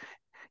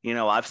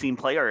I've seen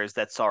players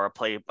that saw a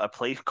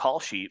play call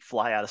sheet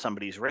fly out of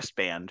somebody's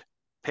wristband,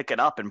 pick it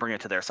up and bring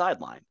it to their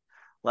sideline.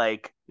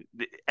 Like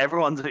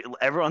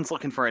everyone's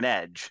looking for an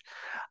edge.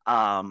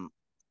 Um,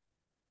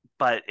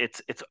 but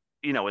it's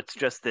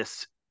just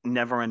this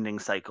never-ending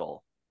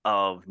cycle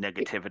of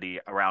negativity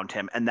around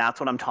him, and that's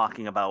what I'm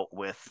talking about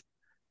with,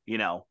 you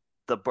know,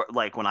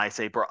 like when I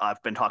say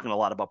I've been talking a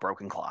lot about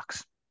broken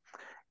clocks.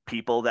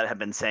 people that have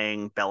been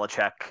saying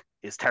Belichick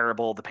is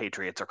terrible, the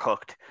Patriots are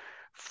cooked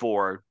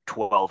for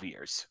 12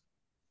 years.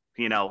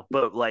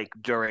 But like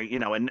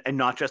during, and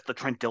not just the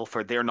Trent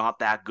Dilfer, they're not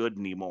that good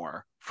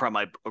anymore from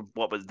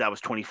that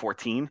was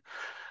 2014.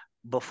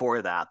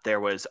 Before that, there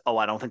was,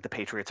 I don't think the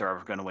Patriots are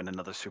ever going to win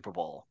another Super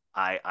Bowl.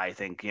 I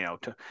think,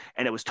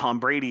 and it was Tom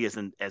Brady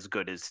isn't as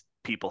good as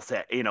people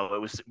say, it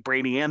was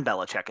Brady and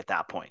Belichick at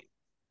that point.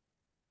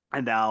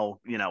 And now,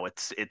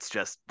 it's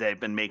just they've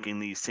been making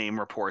these same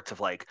reports of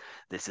like,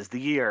 this is the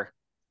year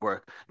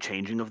we're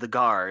changing of the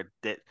guard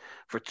that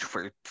for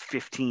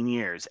 15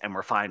 years, and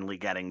we're finally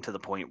getting to the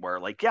point where,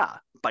 like, yeah,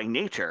 by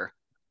nature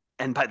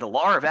and by the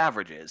law of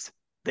averages,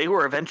 they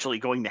were eventually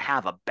going to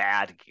have a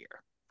bad year.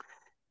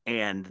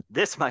 And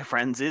this, my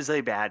friends, is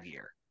a bad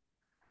year.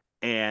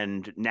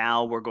 And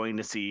now we're going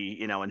to see,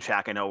 and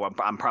Shaq, I know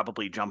I'm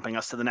probably jumping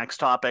us to the next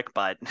topic,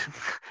 but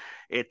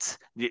it's,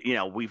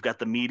 we've got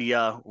the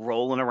media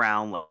rolling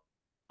around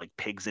like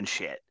pigs and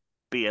shit,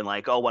 being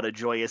like, oh, what a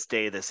joyous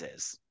day this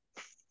is.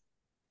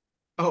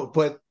 Oh,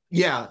 but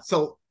yeah.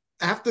 So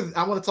I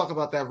want to talk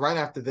about that right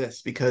after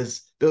this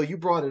because Bill, you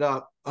brought it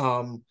up,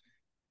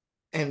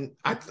 and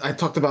I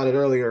talked about it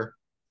earlier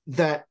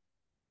that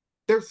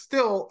there's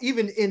still,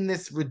 even in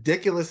this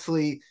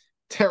ridiculously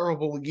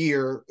terrible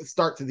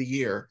start to the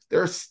year,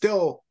 there are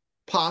still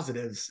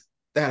positives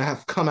that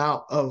have come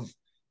out of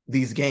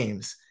these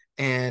games.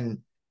 And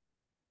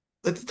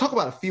let's talk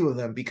about a few of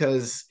them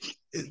because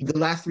the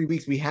last 3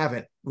 weeks we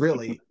haven't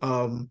really.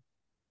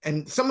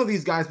 And some of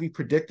these guys we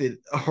predicted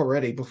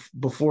already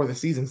before the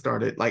season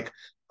started. Like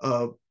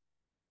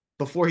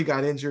before he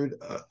got injured,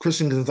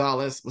 Christian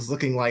Gonzalez was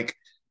looking like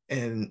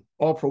an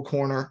all-pro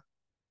corner.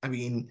 I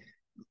mean,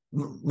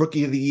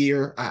 rookie of the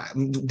year,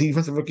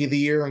 defensive rookie of the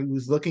year, and he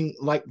was looking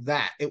like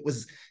that.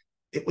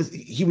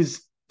 He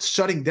was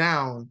shutting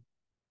down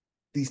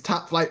these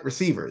top flight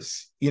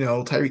receivers,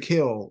 Tyreek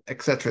Hill,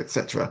 et cetera, et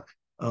cetera.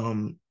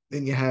 Then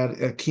you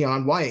had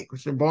Keon White,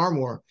 Christian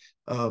Barmore,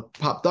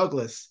 Pop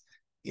Douglas,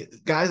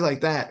 guys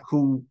like that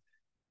who,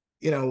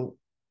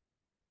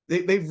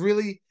 they've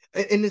really,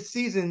 in this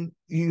season,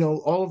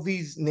 all of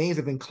these names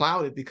have been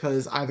clouded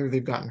because either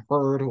they've gotten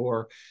hurt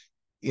or,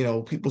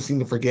 people seem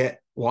to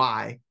forget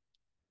why.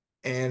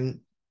 And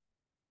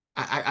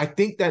I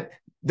think that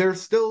there's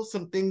still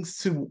some things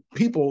to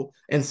people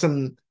and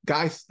some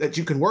guys that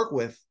you can work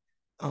with,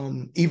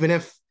 even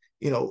if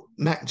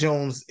Mac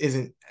Jones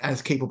isn't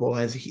as capable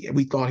as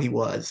we thought he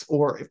was,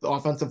 or if the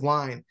offensive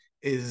line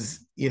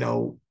is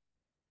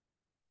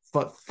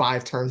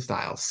 5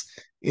 turnstiles.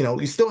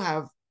 You still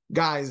have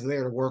guys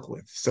there to work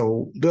with.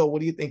 So, Bill, what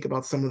do you think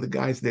about some of the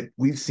guys that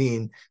we've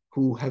seen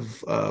who have?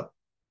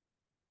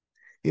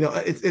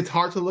 It's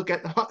hard to look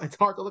at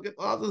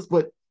others,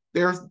 but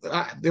there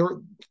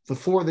are the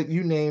 4 that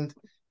you named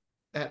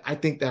that I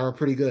think that are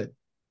pretty good.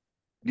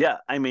 Yeah,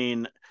 I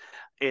mean,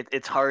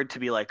 it's hard to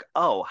be like,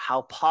 oh,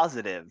 how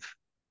positive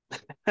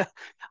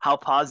how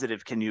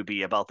positive can you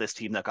be about this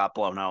team that got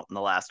blown out in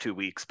the last 2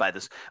 weeks by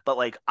this? But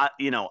like, I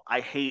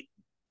hate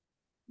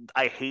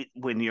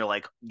when you're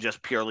like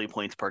just purely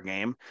points per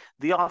game.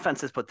 The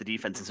offense has put the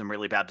defense in some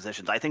really bad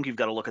positions. I think you've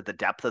got to look at the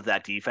depth of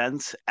that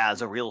defense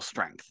as a real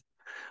strength.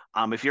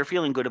 If you're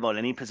feeling good about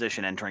any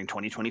position entering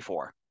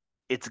 2024,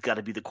 it's got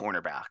to be the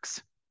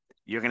cornerbacks.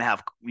 You're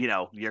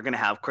gonna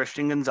have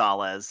Christian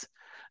Gonzalez,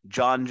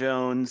 John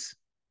Jones,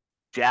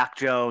 Jack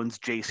Jones,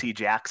 J.C.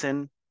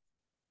 Jackson.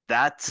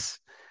 That's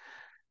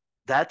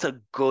a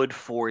good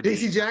 4D.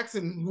 J.C.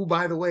 Jackson, who,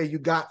 by the way, you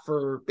got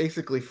for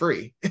basically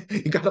free.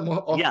 You got him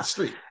off the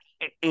street.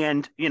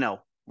 And,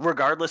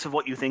 regardless of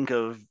what you think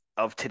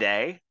of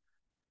today,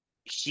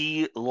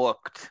 he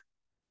looked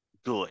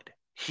good.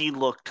 He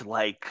looked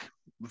like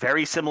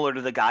very similar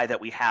to the guy that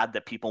we had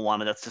that people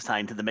wanted us to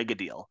sign to the mega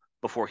deal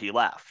before he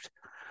left.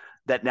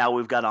 That now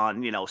we've got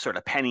on, sort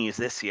of pennies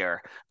this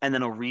year, and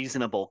then a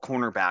reasonable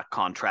cornerback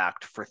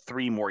contract for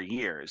 3 more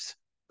years,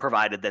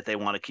 provided that they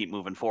want to keep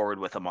moving forward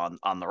with him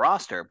on the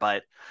roster.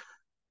 But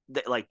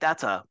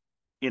that's a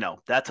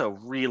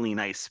really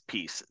nice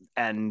piece.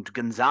 And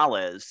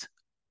Gonzalez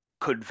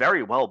could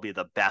very well be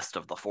the best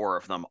of the 4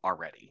 of them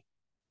already.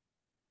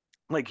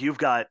 Like he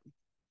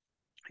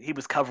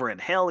was covering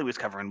Hill, he was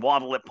covering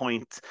Waddle at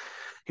points,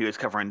 he was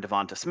covering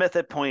Devonta Smith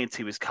at points,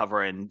 he was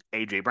covering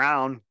AJ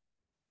Brown.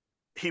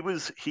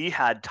 He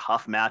had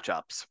tough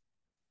matchups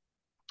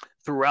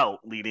throughout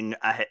leading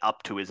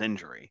up to his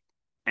injury,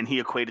 and he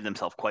equated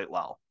himself quite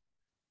well.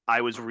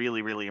 I was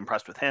really, really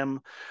impressed with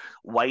him.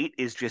 White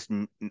is just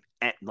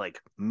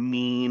like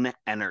mean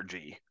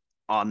energy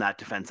on that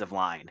defensive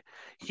line.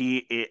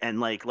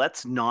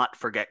 Let's not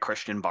forget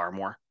Christian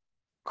Barmore.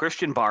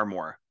 Christian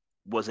Barmore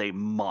was a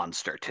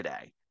monster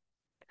today.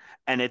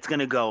 And it's going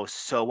to go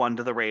so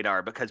under the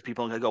radar because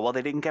people are going to go, well,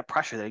 they didn't get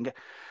pressure.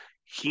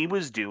 He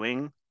was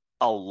doing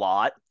a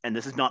lot, and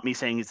this is not me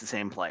saying he's the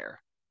same player.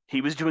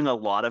 He was doing a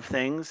lot of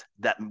things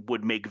that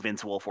would make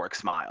Vince Wilfork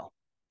smile.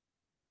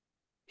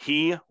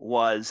 He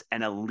was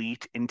an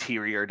elite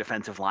interior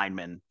defensive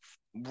lineman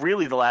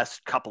really the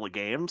last couple of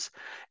games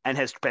and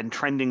has been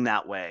trending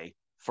that way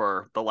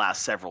for the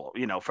last several,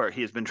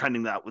 he has been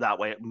trending that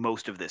way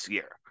most of this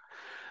year,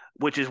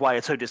 which is why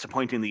it's so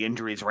disappointing, the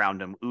injuries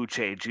around him.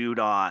 Uche,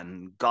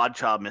 Judon,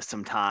 Godchild missed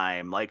some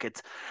time.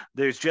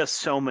 There's just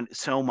so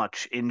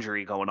much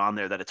injury going on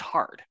there that it's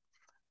hard.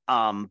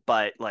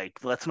 But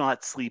let's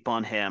not sleep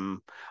on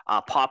him.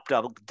 Pop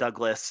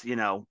Douglas,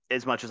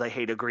 as much as I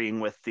hate agreeing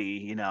with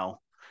the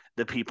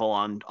people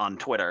on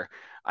Twitter,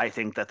 I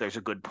think that there's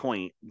a good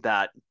point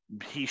that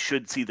he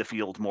should see the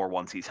field more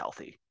once he's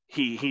healthy.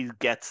 He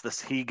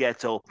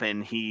gets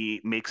open, he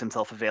makes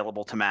himself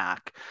available to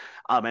Mac,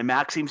 and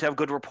Mac seems to have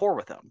good rapport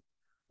with him,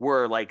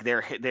 where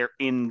they're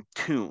in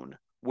tune.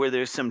 Where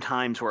there's some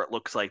times where it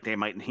looks like he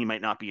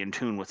might not be in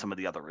tune with some of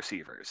the other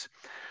receivers.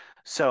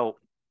 So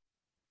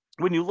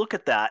when you look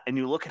at that and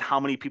you look at how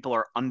many people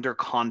are under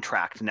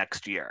contract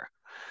next year,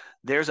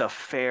 there's a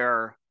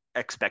fair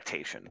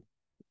expectation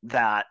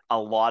that a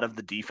lot of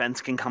the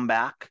defense can come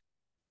back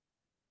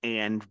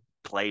and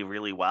play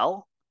really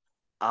well,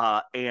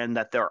 and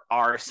that there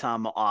are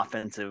some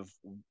offensive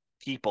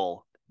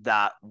people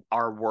that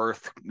are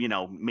worth,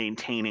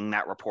 maintaining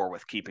that rapport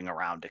with, keeping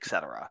around,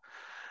 etc.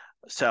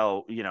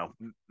 So,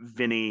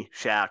 Vinny,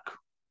 Shaq,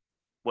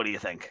 what do you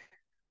think?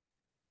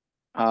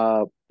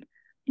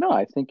 No,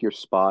 I think you're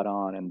spot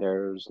on. And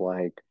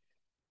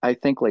I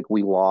think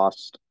we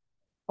lost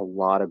a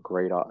lot of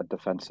great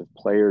defensive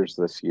players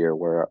this year,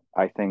 where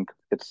I think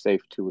it's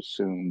safe to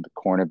assume the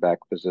cornerback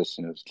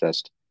position is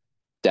just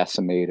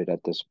decimated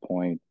at this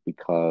point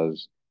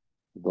because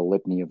of the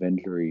litany of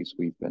injuries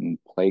we've been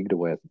plagued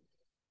with.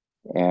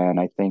 And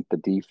I think the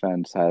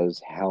defense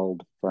has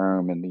held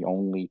firm, and the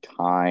only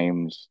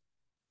times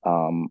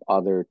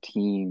other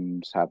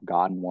teams have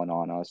gotten one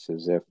on us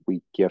is if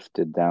we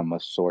gifted them a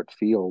short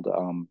field.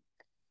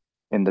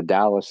 In the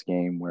Dallas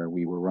game where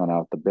we were run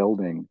out the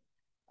building,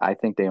 I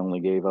think they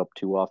only gave up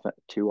two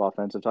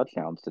offensive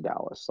touchdowns to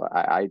Dallas.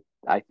 I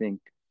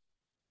think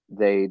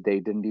they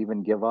didn't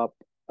even give up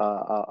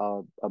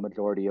a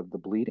majority of the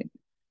bleeding,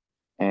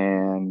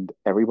 and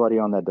everybody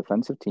on that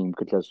defensive team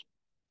could just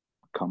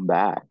come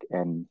back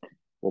and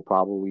will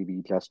probably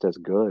be just as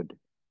good.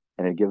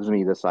 And it gives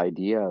me this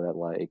idea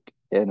that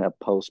in a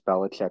post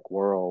Belichick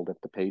world, if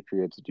the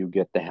Patriots do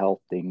get the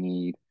help they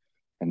need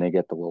and they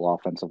get the little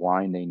offensive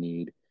line they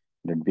need,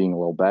 and they're being a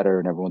little better,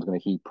 and everyone's going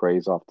to heap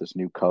praise off this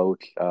new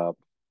coach.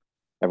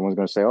 Everyone's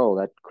going to say, "Oh,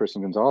 that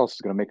Christian Gonzalez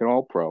is going to make an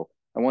All-Pro.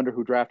 I wonder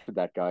who drafted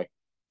that guy."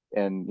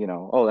 And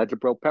 "Oh, that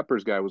Jabril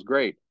Peppers guy was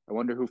great. I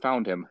wonder who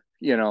found him."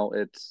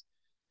 It's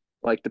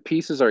the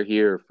pieces are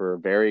here for a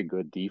very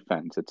good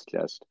defense. It's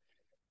just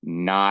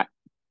not,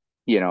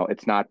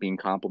 it's not being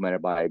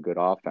complemented by a good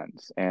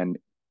offense. And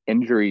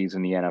injuries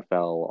in the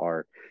NFL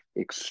are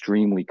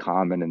extremely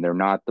common, and they're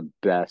not the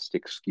best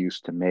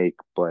excuse to make.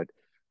 But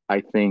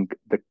I think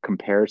the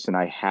comparison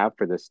I have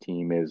for this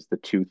team is the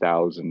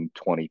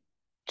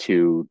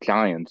 2022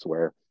 Giants,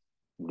 where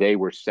they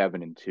were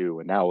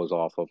 7-2, and that was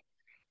off of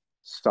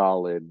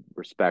solid,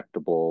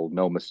 respectable,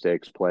 no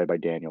mistakes play by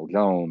Daniel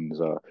Jones.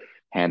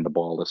 Hand the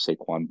ball to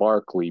Saquon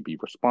Barkley, be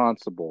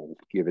responsible,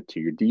 give it to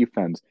your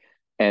defense.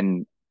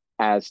 And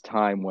as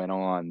time went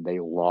on, they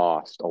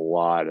lost a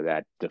lot of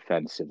that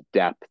defensive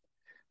depth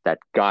that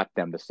got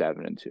them to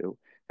 7-2.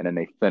 And then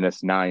they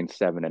finished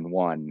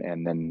 9-7-1.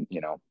 And then,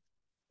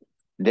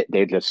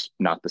 they're just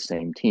not the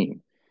same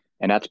team.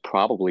 And that's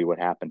probably what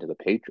happened to the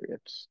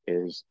Patriots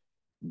is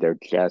they're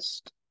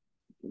just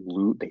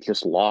they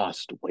just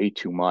lost way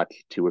too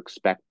much to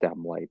expect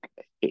them.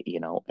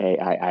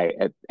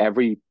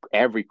 Every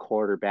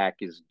quarterback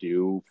is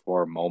due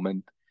for a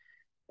moment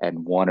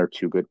and one or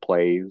two good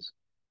plays.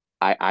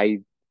 I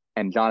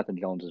and Jonathan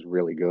Jones is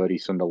really good. He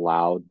shouldn't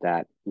allowed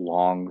that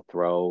long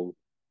throw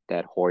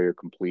that Hoyer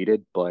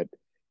completed, but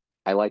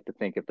I like to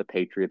think if the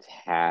Patriots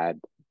had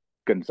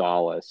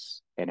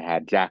Gonzalez and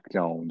had Jack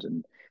Jones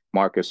and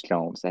Marcus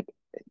Jones, that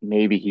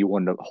maybe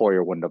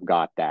Hoyer wouldn't have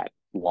got that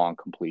long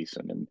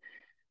completion. And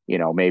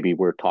maybe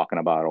we're talking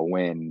about a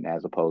win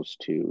as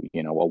opposed to, a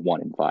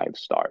 1-5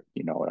 start.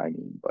 You know what I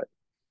mean? But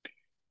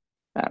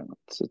I don't know.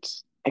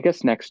 I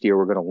guess next year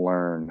we're going to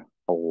learn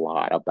a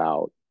lot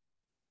about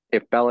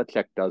if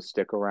Belichick does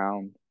stick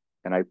around,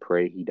 and I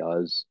pray he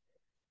does.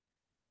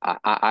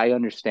 I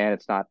understand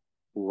it's not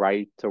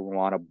right to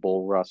want to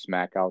bull rush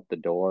Mac out the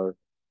door,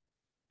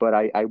 but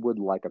I would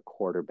like a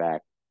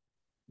quarterback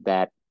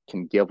that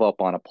can give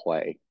up on a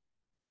play.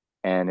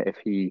 And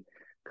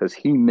because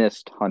he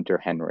missed Hunter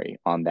Henry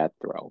on that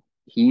throw.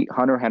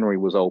 Hunter Henry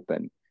was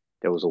open.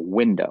 There was a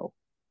window.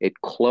 It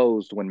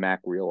closed when Mac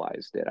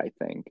realized it, I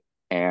think.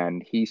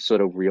 And he sort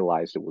of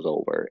realized it was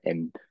over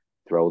and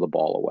throw the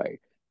ball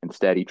away.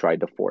 Instead, he tried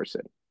to force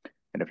it.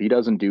 And if he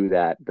doesn't do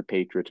that, the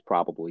Patriots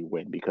probably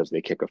win because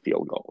they kick a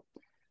field goal.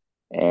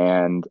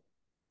 And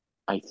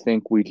I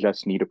think we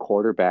just need a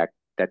quarterback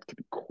that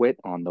can quit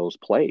on those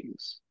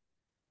plays.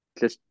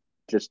 Just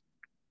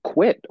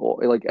quit.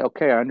 Or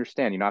okay, I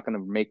understand you're not going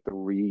to make the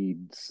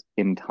reads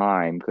in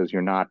time because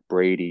you're not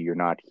Brady, you're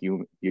not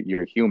human,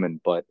 you're human.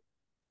 But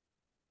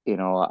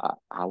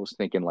I was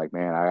thinking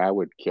man, I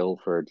would kill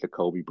for a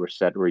Jacoby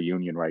Brissett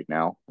reunion right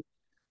now.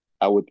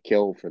 I would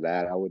kill for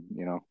that. I would,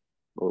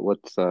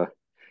 what's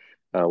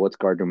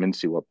Gardner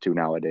Minshew up to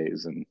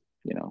nowadays? And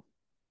you know,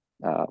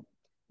 uh,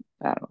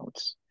 I don't know.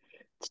 It's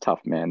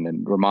tough, man.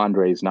 And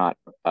Ramondre's not.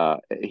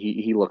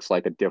 He looks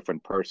like a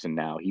different person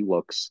now. He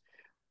looks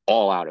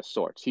all out of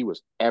sorts. He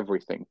was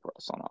everything for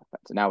us on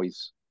offense, and now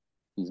he's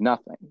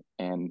nothing.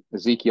 And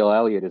Ezekiel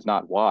Elliott is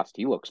not lost.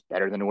 He looks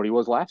better than what he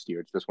was last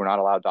year. It's just we're not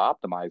allowed to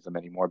optimize him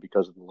anymore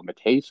because of the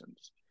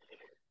limitations.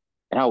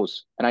 And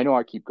I know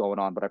I keep going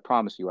on, but I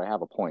promise you I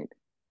have a point.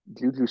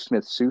 Juju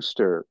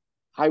Smith-Schuster,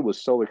 I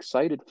was so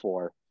excited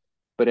for,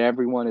 but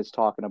everyone is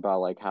talking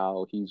about like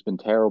how he's been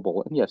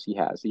terrible. And yes, he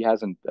has. He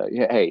hasn't.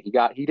 Hey,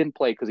 he didn't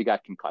play because he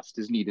got concussed.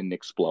 His knee didn't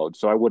explode,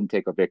 so I wouldn't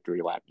take a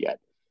victory lap yet.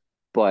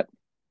 But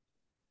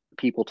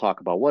people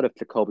talk about what if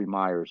Jacoby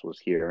Myers was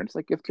here, and it's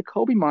like if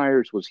Jacoby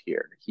Myers was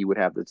here, he would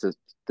have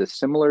the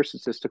similar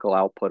statistical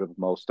output of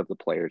most of the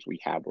players we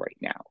have right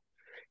now,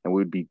 and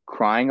we would be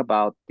crying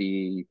about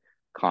the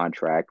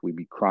contract. We'd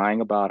be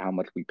crying about how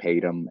much we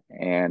paid him,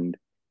 and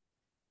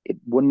it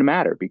wouldn't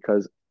matter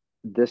because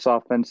this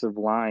offensive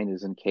line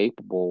is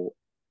incapable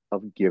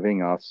of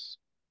giving us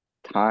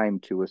time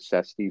to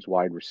assess these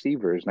wide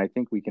receivers. And I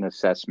think we can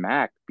assess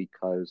Mac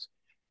because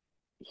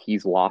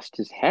he's lost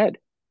his head.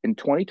 In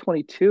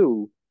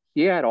 2022,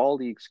 he had all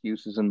the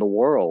excuses in the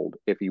world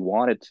if he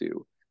wanted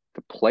to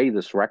play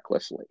this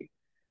recklessly.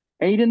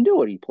 And he didn't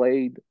do it. He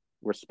played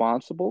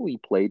responsible. He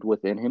played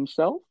within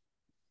himself.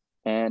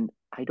 And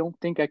I don't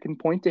think I can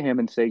point to him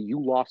and say,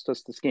 you lost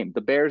us this game.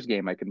 The Bears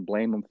game, I can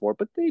blame him for,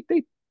 but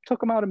they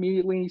took him out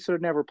immediately and he should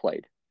have never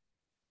played.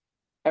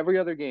 Every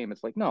other game,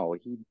 it's like, no,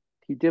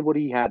 he did what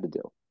he had to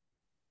do.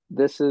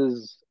 This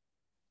is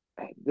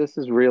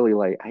really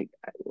like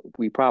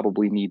we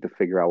probably need to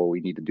figure out what we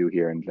need to do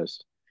here and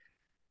just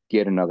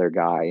get another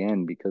guy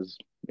in because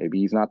maybe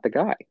he's not the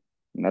guy,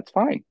 and that's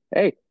fine.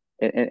 Hey,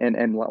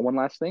 and one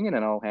last thing, and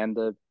then I'll hand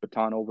the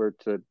baton over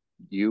to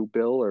you,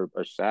 Bill, or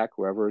Shaq,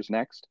 whoever is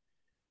next.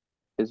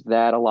 Is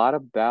that a lot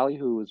of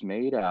ballyhoo is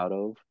made out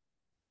of?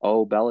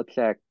 Oh,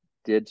 Belichick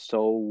did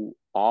so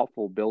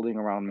awful building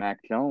around Mac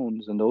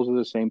Jones, and those are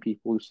the same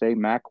people who say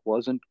Mac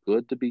wasn't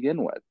good to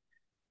begin with.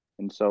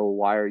 And so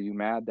why are you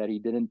mad that he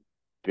didn't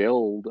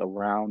build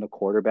around a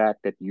quarterback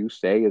that you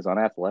say is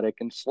unathletic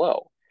and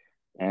slow?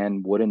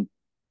 And wouldn't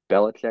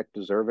Belichick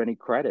deserve any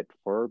credit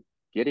for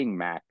getting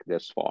Mac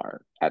this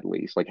far, at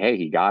least? Like, hey,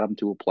 he got him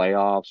to a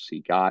playoffs.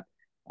 He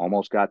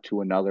almost got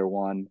to another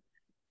one.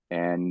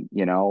 And,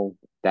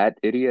 that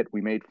idiot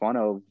we made fun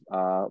of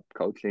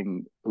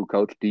who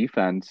coached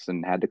defense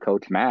and had to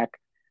coach Mac,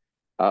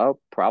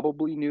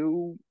 probably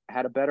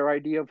had a better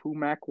idea of who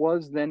Mac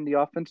was than the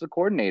offensive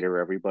coordinator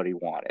everybody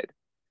wanted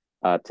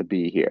to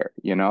be here.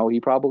 He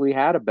probably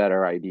had a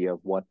better idea of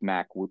what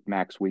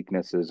Mac's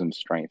weaknesses and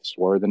strengths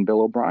were than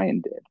Bill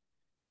O'Brien did.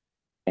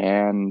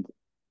 And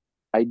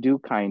I do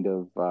kind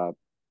of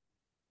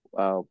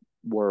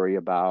worry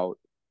about,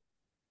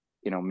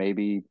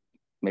 maybe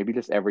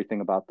just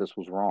everything about this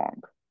was wrong.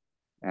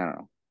 I don't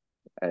know.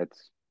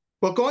 It's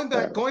Well, going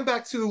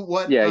back to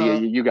what yeah,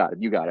 you got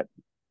it.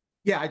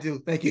 Yeah, I do.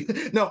 Thank you.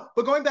 No,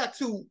 but going back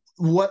to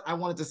what I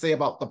wanted to say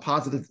about the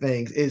positive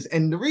things is,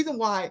 and the reason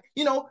why,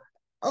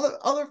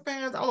 other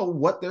fans, I don't know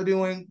what they're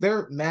doing.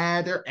 They're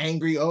mad, they're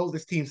angry. Oh,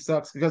 this team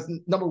sucks because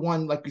number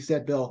one, like you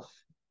said, Bill,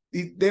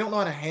 they don't know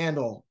how to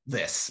handle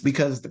this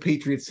because the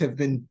Patriots have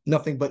been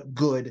nothing but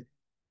good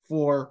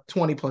for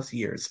 20 plus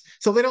years.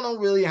 So they don't know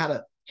really how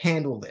to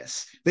handle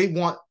this.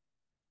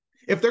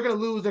 If they're going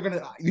to lose,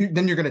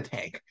 then you're going to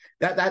tank.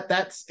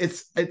 That's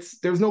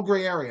there's no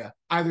gray area.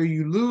 Either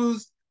you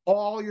lose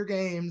all your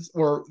games,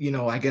 or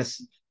I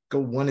guess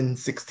go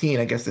 1-16.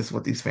 I guess that's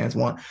what these fans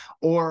want,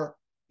 or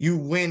you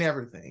win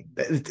everything.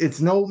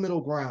 It's no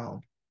middle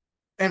ground.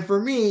 And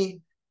for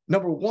me,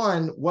 number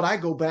one, what I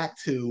go back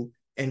to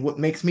and what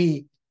makes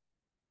me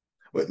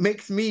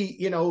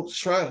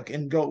shrug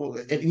and go,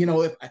 and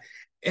if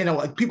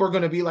like people are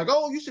going to be like,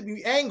 oh, you should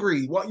be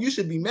angry. Well, you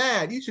should be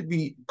mad. You should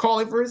be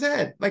calling for his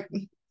head. Like,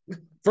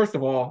 first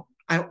of all,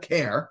 I don't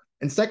care.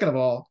 And second of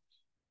all,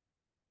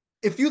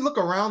 if you look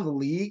around the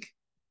league,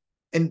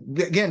 and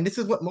again, this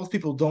is what most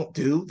people don't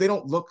do. They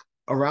don't look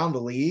around the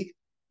league.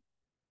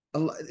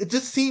 It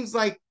just seems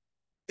like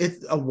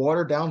it's a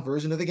watered down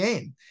version of the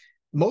game.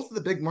 Most of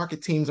the big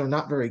market teams are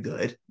not very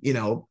good.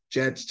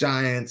 Jets,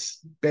 Giants,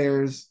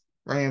 Bears,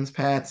 Rams,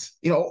 Pats,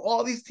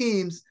 all these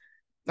teams,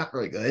 not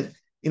very good.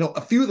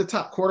 A few of the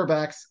top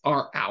quarterbacks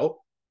are out,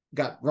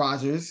 got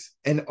Rodgers,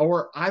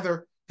 or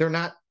either they're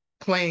not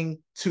playing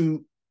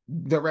to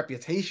their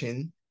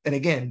reputation. And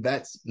again,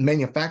 that's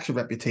manufactured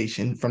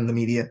reputation from the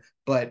media.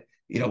 But,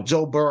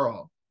 Joe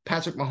Burrow,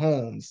 Patrick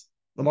Mahomes,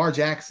 Lamar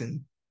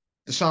Jackson,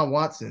 Deshaun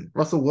Watson,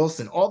 Russell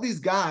Wilson, all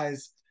these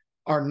guys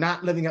are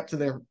not living up to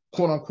their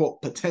quote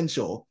unquote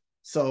potential.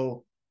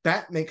 So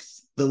that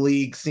makes the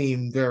league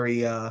seem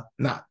very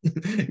not,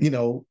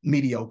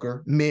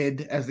 mediocre,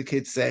 mid, as the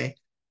kids say.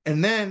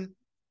 And then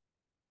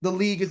the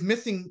league is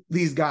missing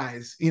these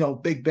guys,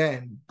 Big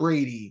Ben,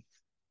 Brady,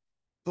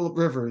 Phillip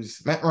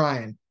Rivers, Matt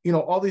Ryan,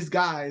 all these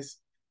guys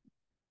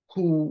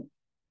who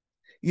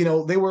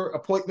they were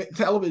appointment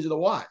television to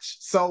watch.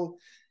 So,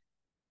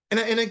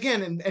 and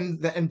again,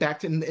 and back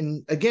to,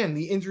 and again,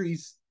 the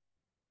injuries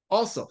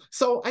also.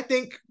 So I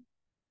think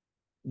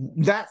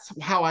that's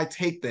how I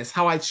take this,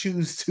 how I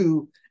choose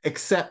to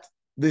accept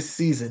this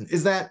season,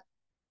 is that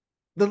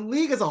the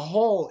league as a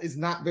whole is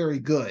not very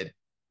good.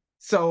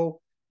 So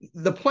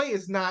the play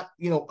is not,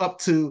 up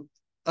to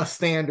a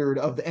standard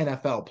of the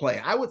NFL play.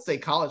 I would say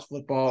college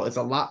football is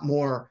a lot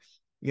more,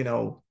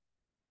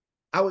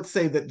 I would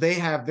say that they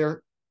have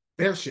their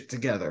shit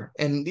together,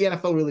 and the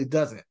NFL really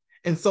doesn't.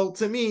 And so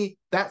to me,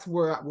 that's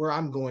where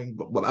I'm going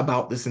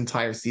about this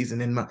entire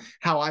season, and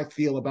how I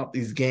feel about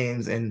these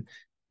games. And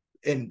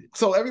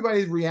so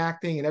everybody's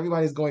reacting and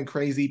everybody's going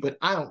crazy, but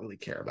I don't really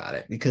care about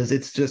it, because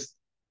it's just,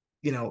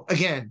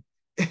 again,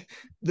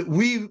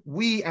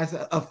 we as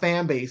a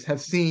fan base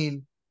have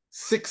seen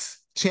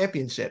 6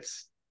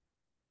 championships,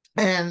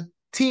 and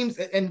teams,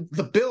 and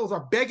the Bills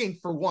are begging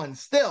for one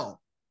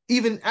still,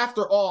 even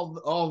after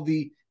all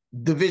the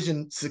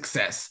division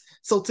success.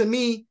 So to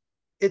me,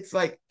 it's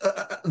like,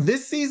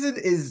 this season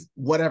is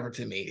whatever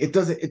to me. It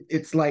doesn't.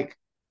 It's like,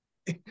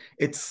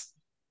 it's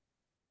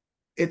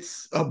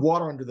a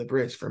water under the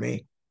bridge for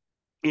me.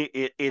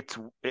 It's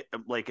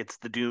like it's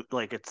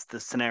the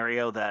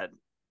scenario that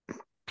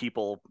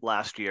people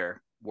last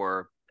year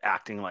were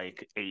acting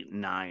like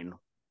 8-9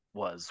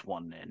 was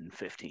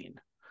 1-15.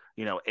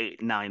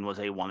 8-9 was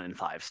a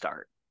 1-5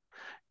 start,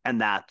 and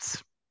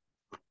that's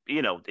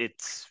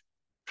it's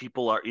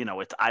people are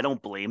it's I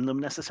don't blame them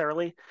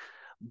necessarily,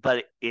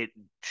 but it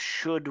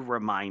should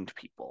remind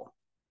people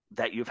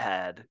that you've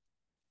had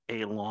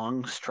a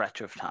long stretch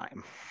of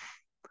time,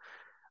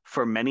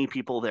 for many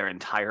people their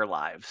entire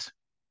lives,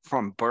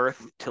 from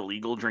birth to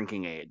legal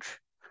drinking age,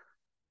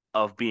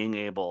 of being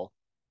able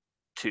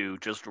to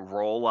just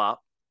roll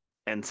up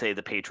and say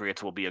the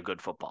Patriots will be a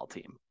good football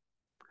team.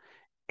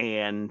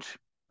 And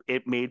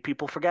it made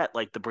people forget,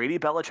 like, the Brady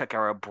Belichick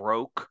era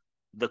broke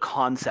the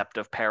concept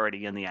of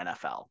parity in the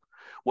NFL.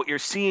 What you're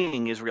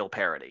seeing is real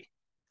parity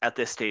at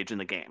this stage in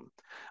the game.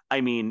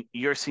 I mean,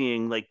 you're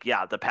seeing, like,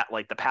 yeah, the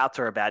Pats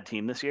are a bad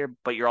team this year,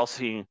 but you're also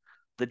seeing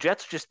the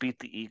Jets just beat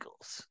the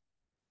Eagles.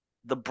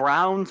 The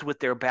Browns, with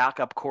their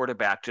backup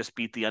quarterback, just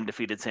beat the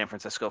undefeated San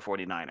Francisco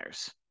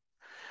 49ers.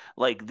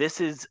 Like,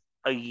 this is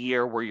a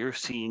year where you're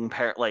seeing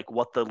like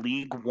what the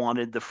league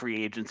wanted the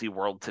free agency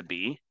world to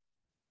be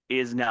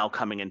is now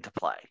coming into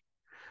play.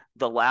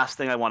 The last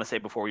thing I want to say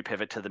before we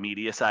pivot to the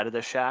media side of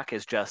this, Shaq,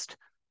 is just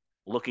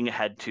looking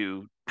ahead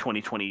to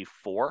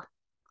 2024,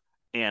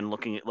 and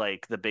looking at,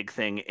 like, the big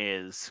thing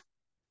is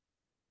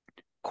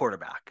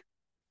quarterback.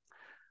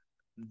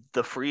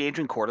 The free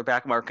agent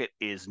quarterback market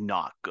is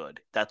not good.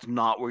 That's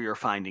not where you're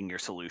finding your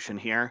solution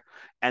here.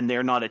 And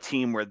they're not a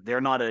team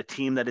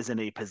that is in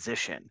a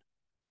position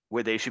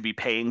where they should be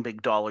paying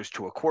big dollars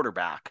to a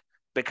quarterback,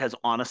 because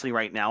honestly,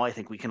 right now, I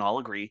think we can all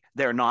agree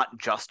they're not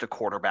just a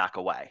quarterback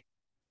away.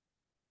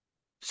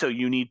 So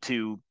you need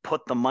to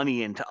put the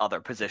money into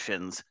other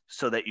positions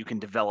so that you can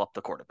develop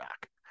the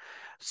quarterback.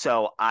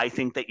 So I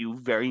think that you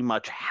very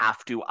much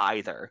have to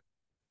either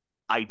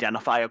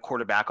identify a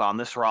quarterback on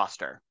this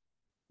roster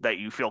that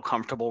you feel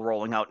comfortable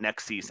rolling out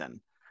next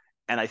season.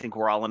 And I think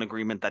we're all in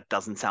agreement that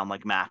doesn't sound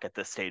like Mac at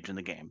this stage in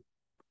the game.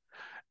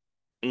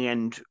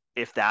 And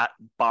if that,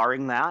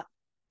 barring that,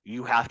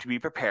 you have to be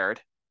prepared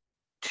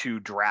to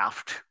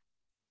draft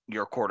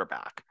your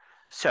quarterback.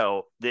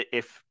 So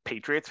if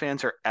Patriots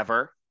fans are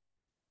ever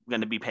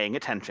going to be paying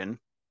attention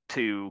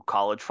to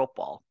college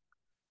football,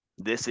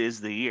 this is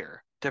the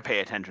year to pay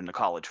attention to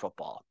college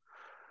football,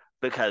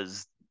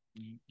 because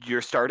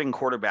your starting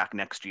quarterback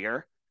next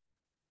year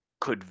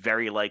could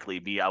very likely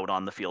be out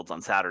on the fields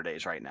on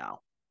Saturdays right now.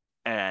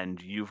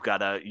 And you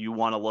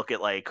want to look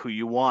at, like, who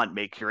you want,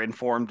 make your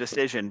informed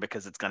decision,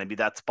 because it's going to be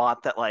that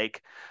spot that,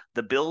 like,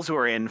 the Bills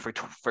were in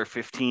for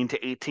 15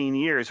 to 18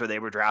 years, where they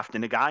were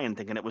drafting a guy and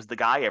thinking it was the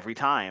guy every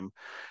time.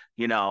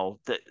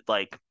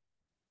 Like,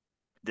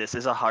 this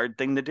is a hard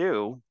thing to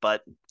do,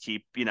 but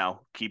keep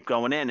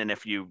going in. And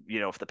if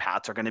if the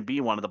Pats are going to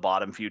be one of the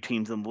bottom few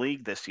teams in the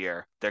league this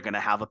year, they're going to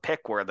have a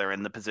pick where they're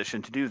in the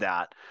position to do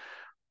that.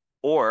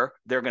 Or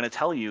they're going to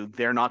tell you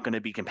they're not going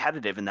to be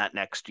competitive in that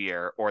next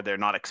year, or they're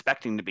not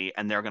expecting to be,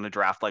 and they're going to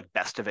draft, like,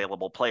 best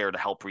available player to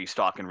help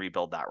restock and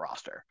rebuild that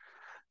roster.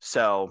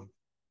 So,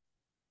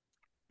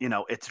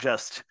 it's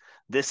just,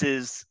 this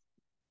is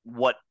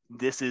what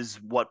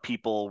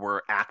people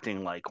were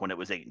acting like when it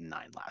was 8-9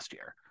 last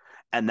year.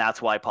 And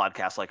that's why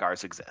podcasts like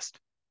ours exist,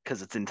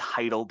 because it's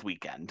entitled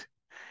weekend,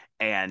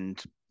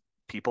 and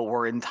people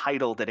were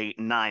entitled at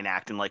 8-9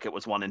 acting like it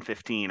was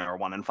 1-15 or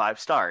 1-5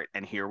 start.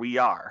 And here we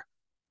are.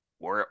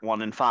 We're at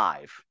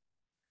 1-5,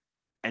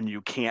 and you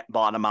can't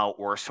bottom out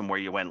worse from where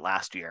you went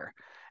last year,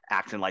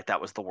 acting like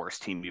that was the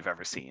worst team you've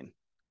ever seen.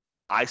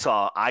 I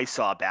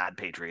saw bad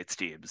Patriots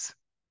teams.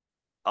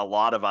 A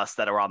lot of us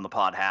that are on the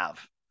pod have.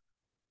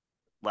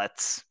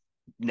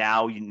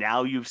 Now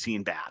you've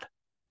seen bad.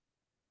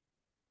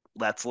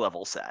 Let's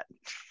level set.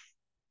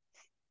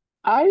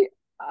 I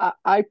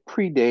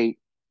predate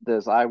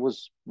this. I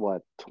was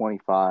what,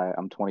 25.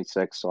 I'm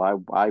 26, so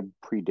I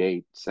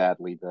predate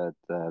sadly the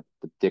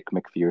Dick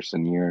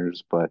McPherson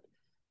years, but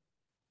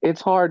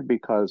it's hard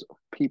because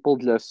people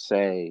just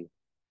say,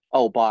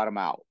 "Oh, bottom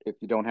out. If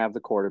you don't have the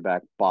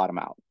quarterback, bottom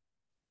out."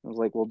 I was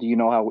like, "Well, do you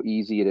know how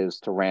easy it is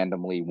to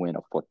randomly win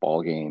a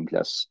football game?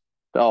 Just,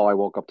 oh, I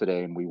woke up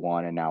today and we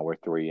won, and now we're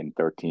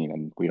 3-13,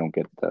 and we don't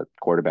get the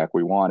quarterback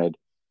we wanted."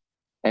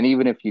 And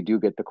even if you do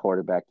get the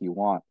quarterback you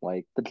want,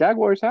 like the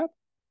Jaguars have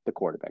the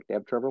quarterback, they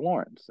have Trevor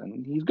Lawrence,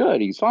 and he's good,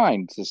 he's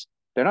fine. It's just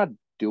they're not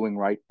doing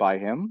right by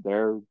him.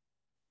 They're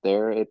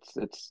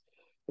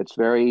it's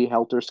very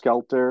helter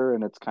skelter,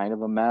 and it's kind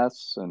of a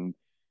mess, and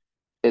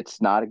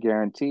it's not a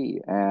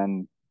guarantee.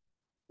 And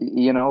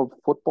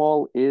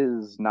football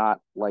is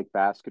not like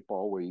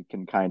basketball where you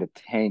can kind of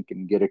tank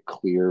and get a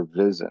clear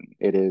vision.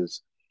 It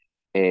is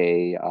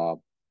a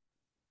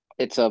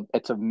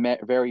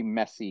very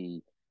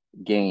messy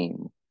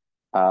game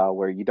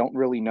where you don't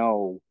really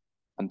know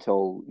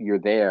until you're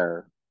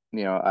there,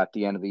 at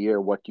the end of the year,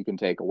 what you can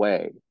take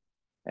away.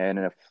 And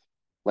if,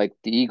 like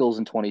the Eagles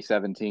in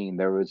 2017,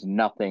 there was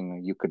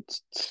nothing you could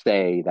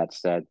say that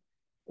said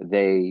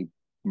they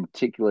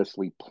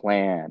meticulously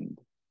planned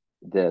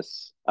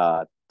this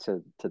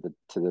to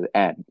the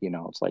end.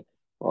 It's like,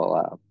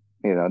 well,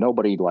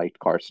 nobody liked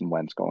Carson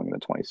Wentz going into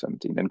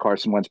 2017. Then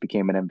Carson Wentz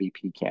became an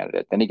MVP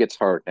candidate. Then he gets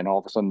hurt, and all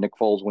of a sudden Nick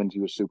Foles wins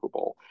you a Super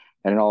Bowl.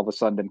 And then all of a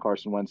sudden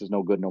Carson Wentz is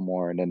no good no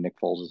more, and then Nick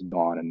Foles is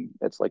gone. And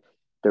it's like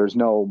there's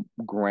no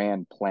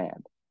grand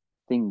plan.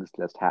 Things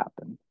just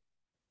happen.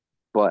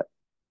 But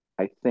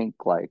I think,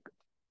 like,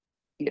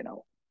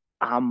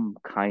 I'm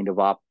kind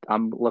of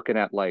I'm looking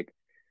at like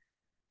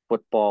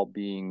football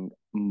being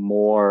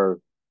more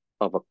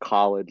of a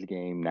college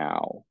game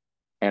now.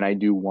 And I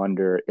do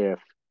wonder if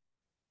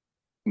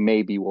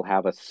maybe we'll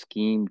have a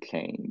scheme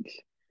change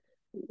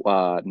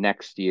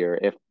next year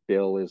if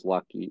Bill is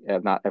lucky,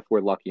 if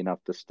we're lucky enough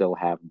to still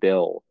have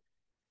Bill,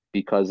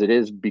 because it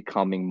is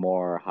becoming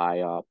more high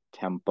up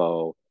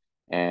tempo,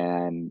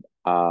 and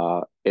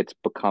it's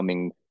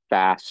becoming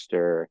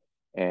faster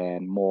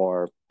and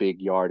more big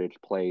yardage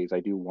plays. I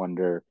do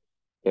wonder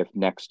if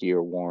next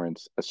year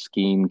warrants a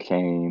scheme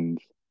change.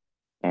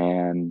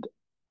 And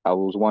I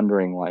was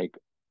wondering, like,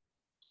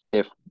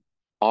 if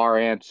our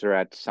answer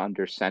at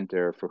under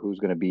center for who's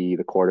going to be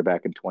the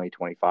quarterback in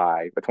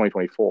 2025 but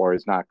 2024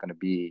 is not going to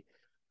be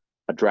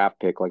a draft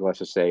pick. Like, let's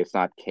just say it's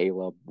not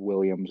Caleb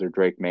Williams or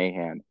Drake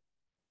Mahan.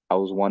 I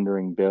was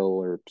wondering, Bill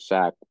or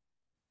Zach,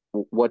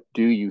 what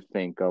do you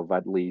think of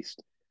at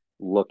least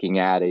looking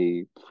at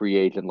a free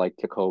agent like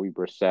Jacoby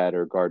Brissett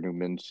or Gardner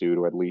Minshew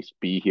to at least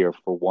be here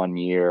for 1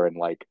 year, and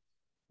like,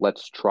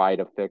 let's try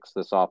to fix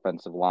this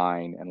offensive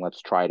line, and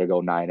let's try to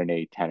go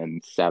 9-8,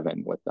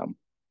 10-7 with them.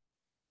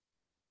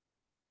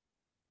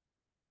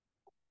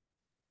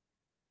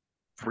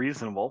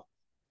 Reasonable.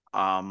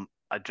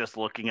 Just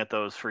looking at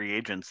those free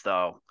agents,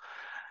 though,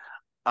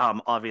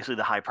 obviously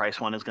the high price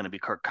one is going to be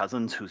Kirk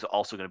Cousins, who's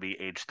also going to be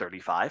age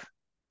 35.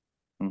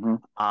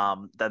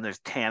 Then there's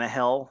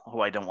Tannehill,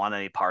 who I don't want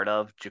any part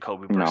of,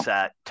 Jacoby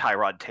Brissett,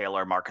 Tyrod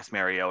Taylor, Marcus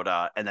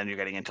Mariota, and then you're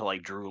getting into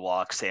like Drew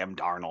Lock, Sam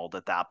Darnold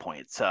at that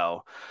point.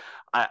 So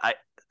I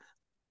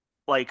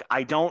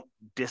don't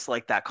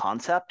dislike that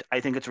concept.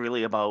 I think it's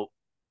really about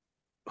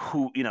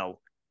who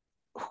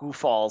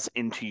falls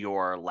into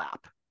your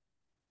lap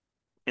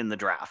in the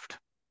draft.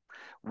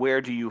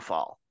 Where do you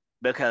fall?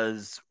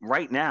 Because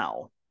right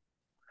now,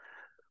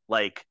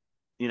 like,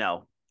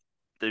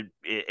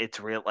 it's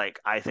real. Like,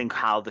 I think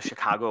how the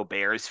Chicago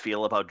Bears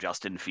feel about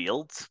Justin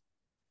Fields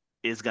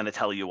is going to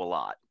tell you a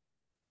lot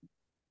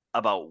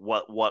about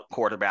what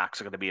quarterbacks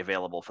are going to be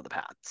available for the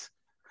Pats.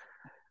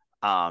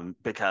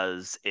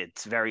 Because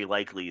it's very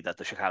likely that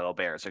the Chicago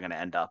Bears are going to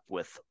end up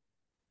with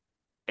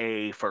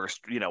a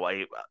first,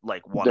 a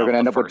like one They're of going to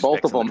end the up with first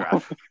both picks of in the them.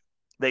 draft.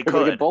 They They're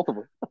going to get could. both of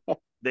them.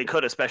 They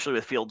could, especially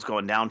with Fields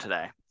going down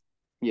today.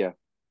 Yeah.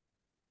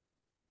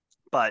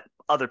 But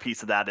other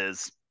piece of that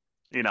is,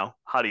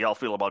 how do y'all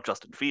feel about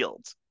Justin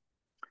Fields?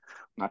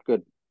 Not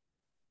good.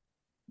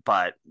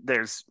 But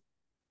I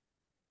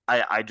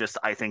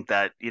think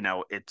that,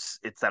 it's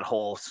that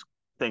whole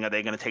thing. Are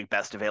they going to take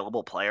best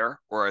available player,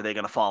 or are they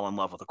going to fall in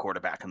love with a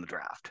quarterback in the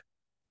draft?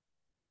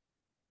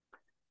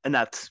 And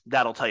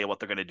that'll tell you what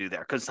they're going to do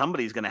there, because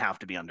somebody's going to have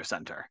to be under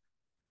center.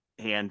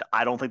 And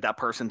I don't think that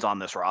person's on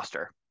this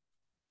roster.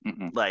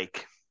 Mm-mm.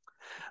 Like,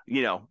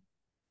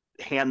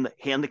 hand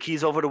the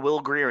keys over to Will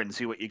Greer and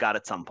see what you got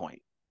at some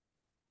point.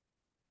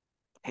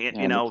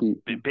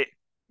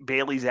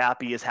 Bailey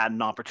Zappi has had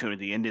an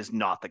opportunity and is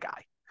not the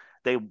guy.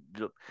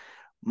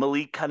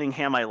 Malik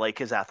Cunningham, I like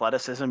his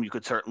athleticism. You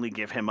could certainly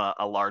give him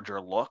a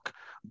larger look,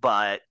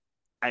 but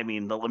I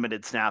mean, the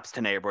limited snaps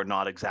today were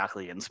not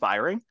exactly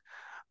inspiring.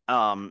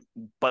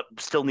 But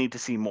still need to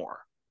see more,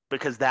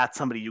 because that's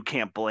somebody you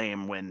can't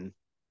blame when,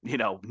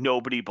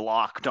 nobody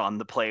blocked on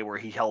the play where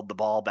he held the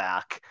ball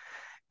back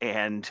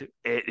and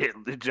it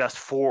just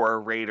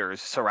 4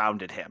 Raiders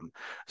surrounded him.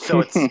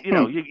 So it's,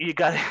 you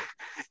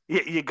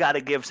got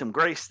to give some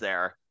grace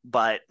there.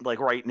 But like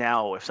right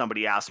now, if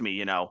somebody asked me,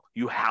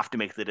 you have to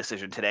make the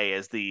decision today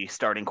as the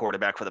starting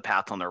quarterback for the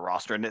Pats on their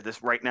roster, and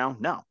this right now,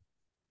 no.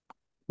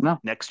 No.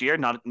 Next year,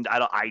 not.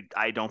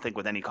 I don't think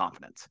with any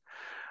confidence.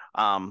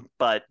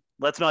 But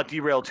let's not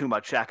derail too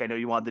much, Shaq. I know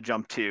you wanted to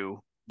jump to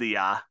the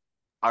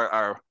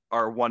our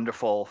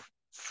wonderful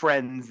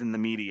friends in the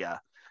media,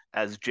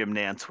 as Jim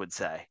Nance would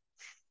say.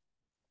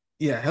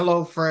 Yeah,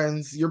 hello,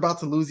 friends. You're about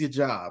to lose your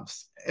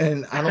jobs,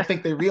 and I don't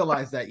think they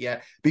realize that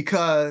yet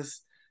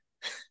because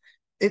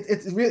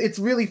it's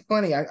really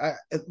funny. I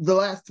the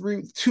last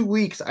 2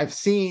 weeks I've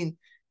seen,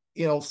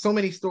 so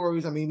many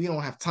stories. I mean, we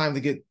don't have time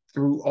to get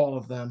through all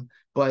of them,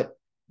 but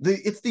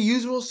it's the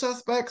usual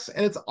suspects,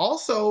 and it's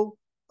also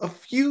a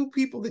few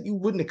people that you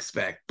wouldn't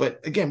expect.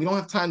 But again, we don't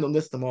have time to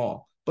list them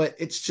all. But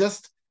it's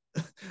just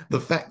the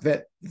fact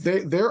that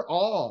they're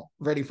all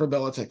ready for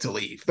Belichick to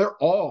leave. They're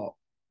all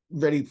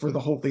ready for the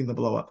whole thing to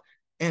blow up.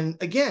 And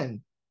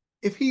again,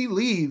 if he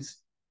leaves,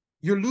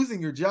 you're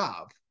losing your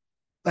job.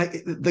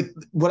 Like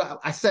what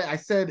I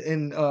said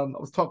in I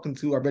was talking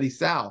to our buddy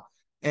Sal,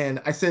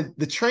 and I said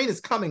the train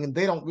is coming and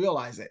they don't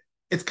realize it.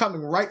 It's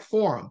coming right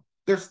for them.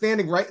 They're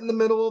standing right in the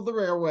middle of the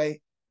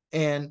railway,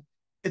 and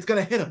it's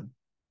gonna hit them,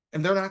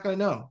 and they're not gonna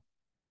know.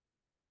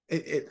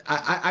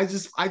 I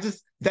just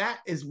that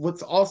is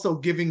what's also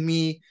giving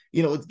me,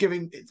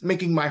 it's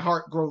making my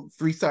heart grow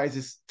 3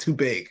 sizes too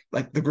big,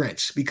 like the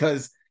Grinch,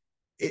 because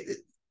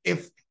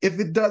if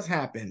it does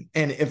happen,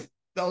 and if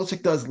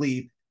Belichick does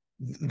leave,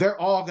 they're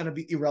all going to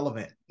be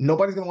irrelevant.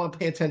 Nobody's going to want to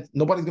pay attention.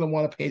 Nobody's going to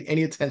want to pay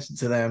any attention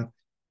to them.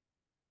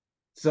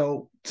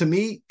 So to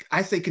me,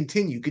 I say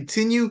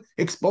continue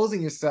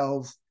exposing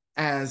yourselves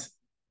as,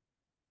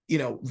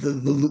 the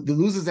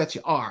losers that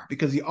you are,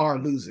 because you are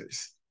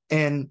losers.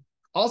 And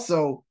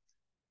also,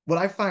 what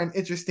I find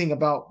interesting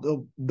about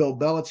Bill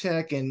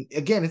Belichick, and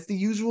again, it's the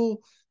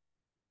usual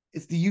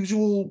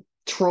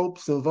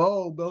tropes of,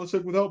 oh,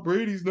 Belichick without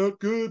Brady's not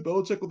good.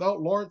 Belichick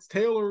without Lawrence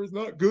Taylor is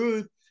not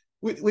good.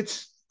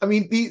 Which I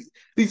mean,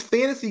 these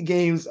fantasy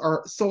games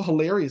are so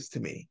hilarious to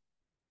me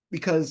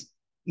because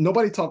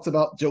nobody talks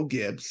about Joe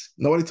Gibbs,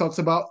 nobody talks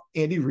about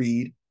Andy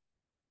Reid,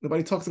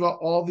 nobody talks about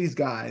all these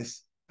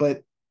guys,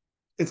 but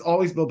it's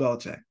always Bill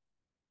Belichick.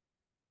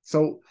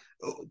 So,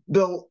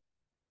 Bill,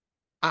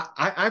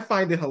 I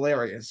find it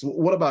hilarious.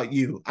 What about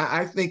you?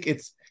 I think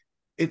it's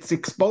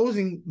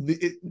exposing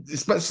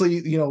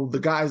especially the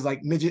guys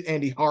like midget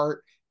Andy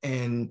Hart,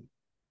 and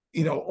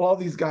all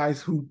these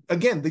guys who,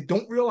 again, they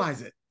don't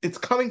realize it. It's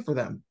coming for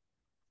them.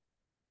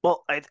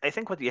 Well, I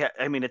think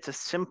I mean, it's a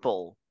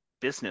simple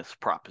business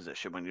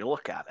proposition when you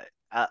look at it.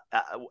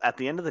 At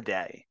the end of the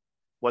day,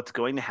 what's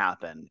going to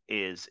happen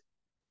is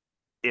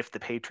if the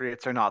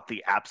Patriots are not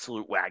the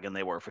absolute wagon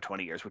they were for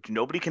 20 years, which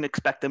nobody can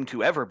expect them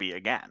to ever be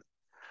again,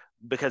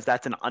 because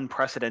that's an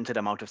unprecedented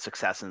amount of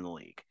success in the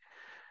league.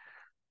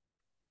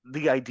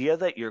 The idea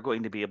that you're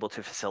going to be able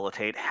to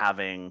facilitate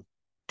having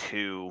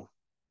 2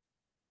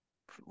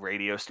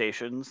 radio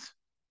stations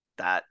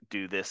that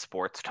do this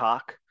sports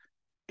talk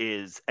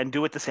and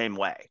do it the same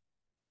way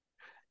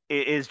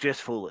is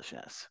just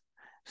foolishness.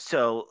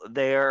 So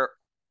they're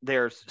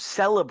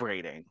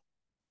celebrating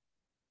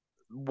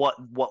what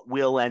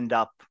will end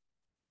up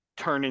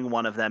turning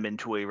one of them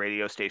into a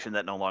radio station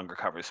that no longer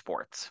covers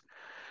sports.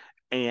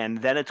 And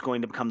then it's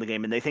going to become the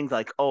game. And they think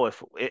like, oh,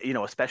 if,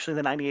 especially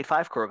the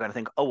 98.5 crew are going to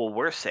think, oh, well,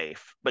 we're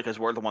safe because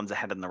we're the ones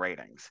ahead in the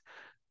ratings.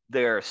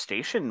 Their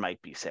station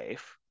might be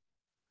safe.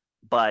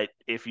 But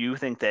if you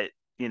think that,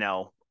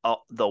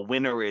 the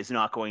winner is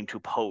not going to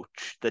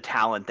poach the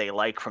talent they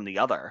like from the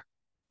other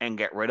and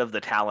get rid of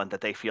the talent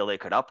that they feel they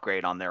could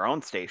upgrade on their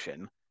own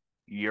station,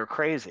 you're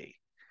crazy.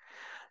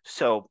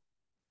 So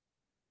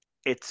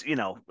it's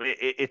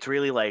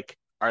really like,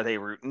 are they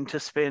rooting to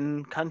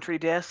spin country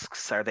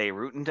discs? Are they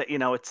rooting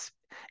to,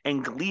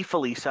 and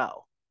gleefully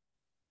so.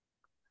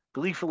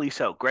 Gleefully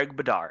so. Greg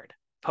Bedard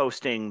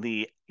posting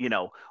the,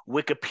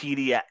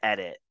 Wikipedia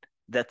edit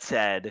that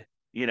said,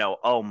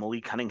 oh,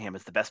 Malik Cunningham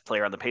is the best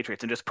player on the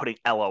Patriots, and just putting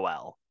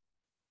LOL.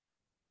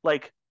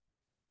 Like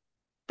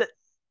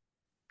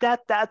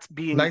that's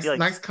being Nice, like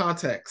nice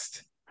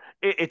context.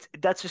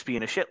 that's just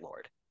being a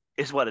shitlord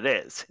is what it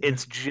is.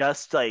 It's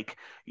just like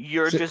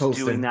you're Shit just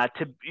doing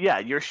posting.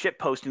 that you're shit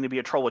posting to be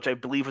a troll, which I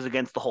believe was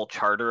against the whole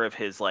charter of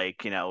his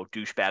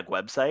douchebag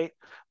website.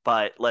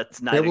 But let's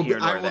There neither will be. here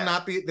I nor will there.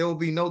 not be. There will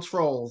be no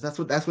trolls. That's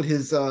what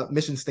his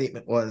mission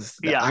statement was.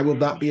 That Yeah, I will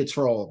not be a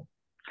troll.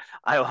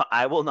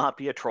 I will not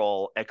be a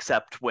troll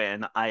except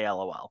when I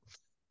LOL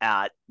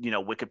at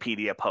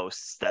Wikipedia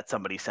posts that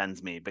somebody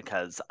sends me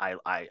because I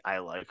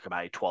like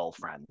my 12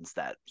 friends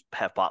that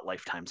have bought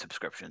lifetime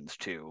subscriptions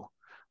to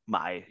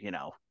my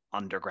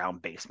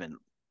underground basement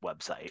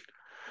website.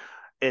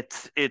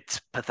 It's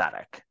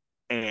pathetic.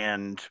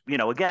 And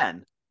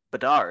again,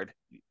 Bedard,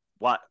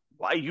 why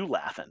are you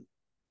laughing?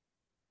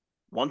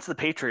 Once the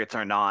Patriots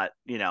are not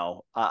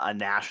a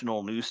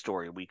national news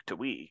story week to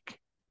week,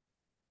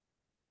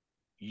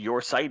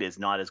 your site is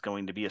not as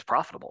going to be as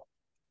profitable.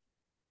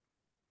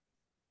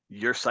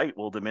 Your site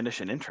will diminish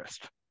in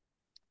interest.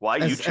 Why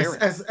are you As cheering?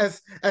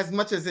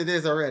 much as it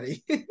is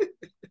already.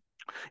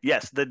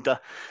 Yes, it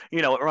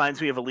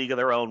reminds me of A League of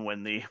Their Own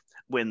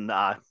when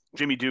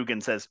Jimmy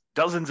Dugan says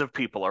dozens of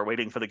people are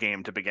waiting for the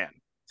game to begin.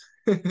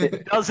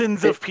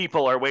 Dozens of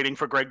people are waiting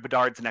for Greg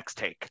Bedard's next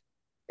take.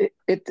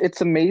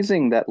 It's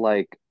amazing that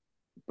like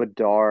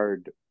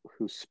Bedard,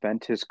 who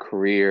spent his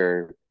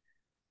career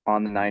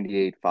on the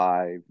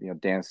 98.5,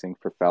 dancing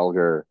for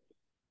Felger,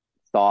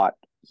 thought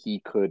he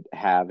could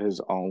have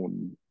his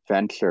own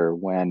venture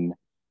when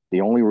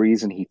the only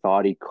reason he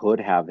thought he could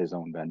have his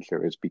own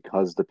venture is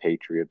because the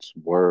Patriots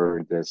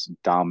were this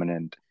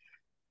dominant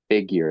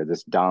figure,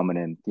 this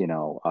dominant,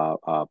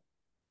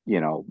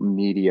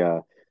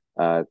 media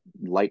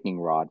lightning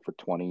rod for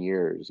 20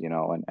 years,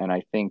 and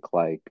I think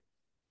like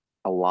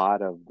a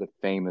lot of the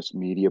famous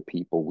media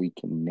people we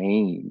can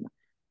name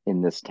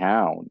in this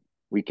town,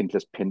 we can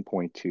just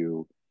pinpoint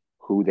to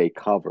who they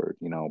covered.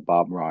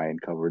 Bob Ryan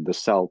covered the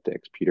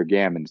Celtics, Peter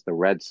Gammons, the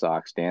Red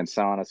Sox, Dan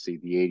Shaughnessy,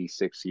 the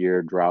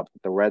 86-year drought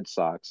with the Red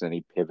Sox, and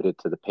he pivoted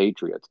to the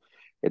Patriots.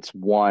 It's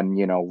one,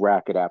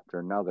 racket after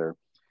another.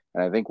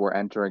 And I think we're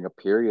entering a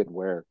period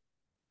where,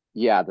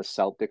 yeah, the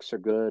Celtics are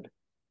good,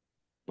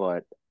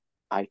 but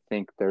I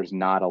think there's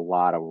not a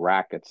lot of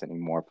rackets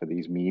anymore for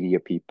these media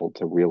people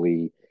to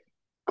really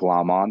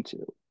glom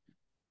onto.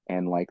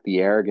 And like the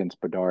arrogance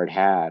Bedard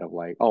had of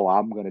like, oh,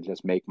 I'm gonna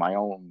just make my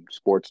own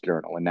sports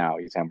journal, and now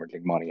he's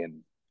hemorrhaging money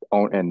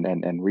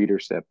and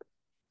readership.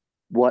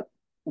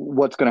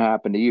 What's gonna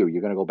happen to you?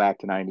 You're gonna go back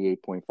to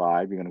 98.5.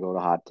 You're gonna go to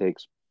Hot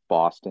Takes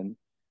Boston.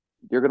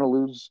 You're gonna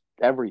lose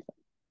everything.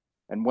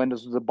 And when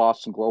does the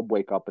Boston Globe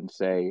wake up and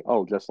say,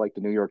 oh, just like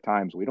the New York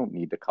Times, we don't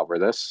need to cover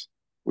this.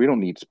 We don't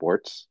need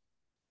sports.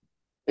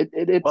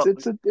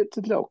 It's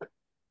a joke.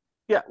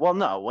 Yeah, well,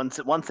 no.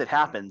 Once it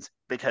happens,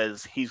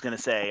 because he's going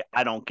to say,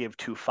 "I don't give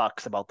two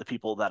fucks about the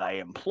people that I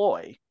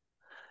employ."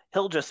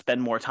 He'll just spend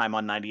more time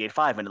on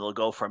 98.5, and it'll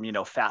go from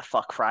Fat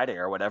Fuck Friday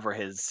or whatever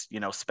his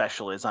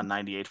special is on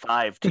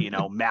 98.5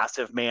 to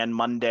Massive Man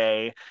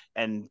Monday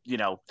and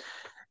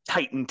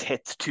Titan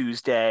Tits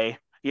Tuesday.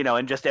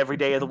 And just every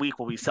day of the week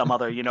will be some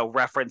other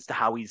reference to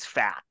how he's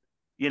fat.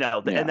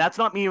 Yeah. And that's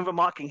not me even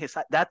mocking his.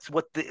 That's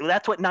what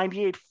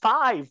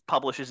 98.5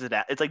 publishes it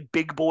at. It's like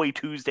Big Boy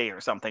Tuesday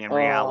or something in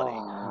reality.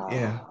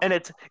 Yeah. And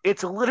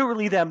it's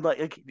literally them,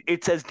 like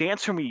it says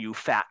 "Dance for Me, you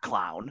fat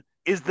clown"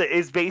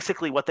 is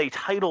basically what they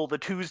title the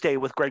Tuesday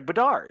with Greg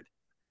Bedard.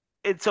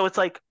 And so it's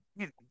like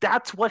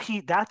that's what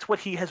he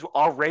has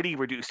already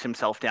reduced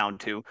himself down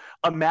to.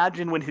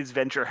 Imagine when his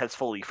venture has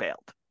fully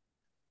failed.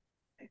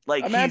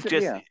 Like he's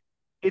just yeah.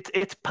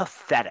 it's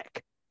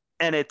pathetic.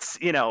 And it's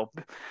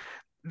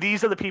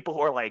these are the people who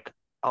are like,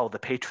 oh, the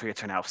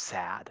Patriots are now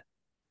sad.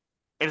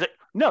 And it's like,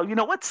 no, you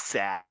know what's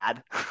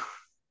sad?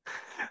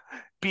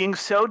 Being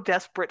so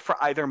desperate for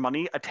either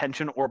money,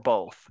 attention, or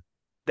both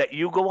that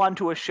you go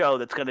onto a show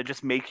that's going to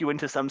just make you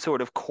into some sort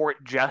of court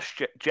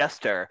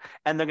jester,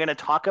 and they're going to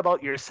talk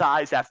about your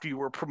size after you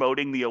were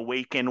promoting the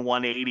Awaken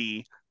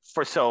 180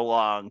 for so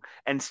long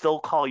and still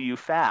call you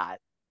fat.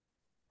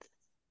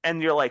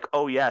 And you're like,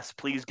 oh, yes,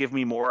 please give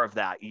me more of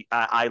that.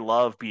 I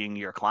love being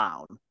your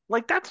clown.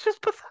 Like, that's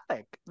just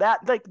pathetic.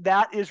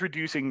 That is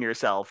reducing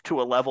yourself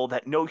to a level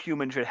that no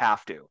human should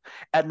have to.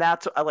 And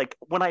that's like,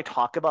 when I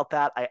talk about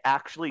that, I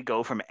actually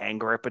go from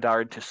anger at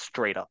Bedard to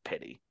straight up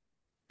pity,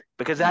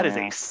 because that is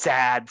a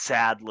sad,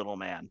 sad little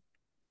man.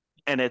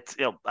 And it's,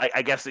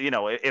 I guess,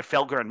 if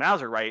Felger and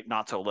Maz are right,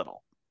 not so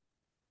little.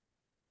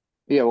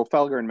 Yeah, well,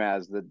 Felger and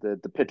Maz,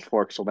 the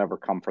pitchforks will never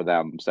come for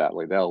them.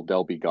 Sadly,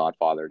 they'll be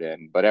godfathered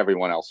in, but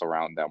everyone else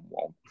around them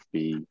won't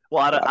be.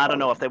 Well, I don't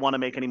know if they want to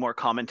make any more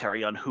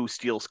commentary on who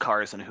steals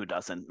cars and who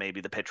doesn't. Maybe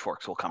the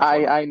pitchforks will come for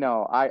them. I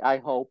know. I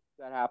hope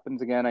that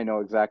happens again. I know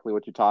exactly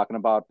what you're talking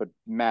about, but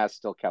Maz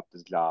still kept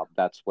his job.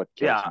 That's what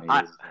kills me.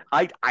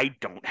 I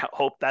don't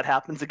hope that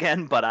happens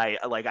again, but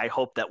I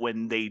hope that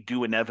when they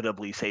do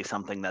inevitably say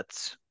something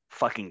that's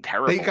fucking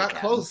terrible, they got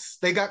close.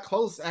 They got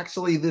close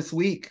actually this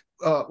week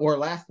or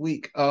last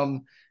week.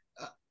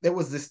 There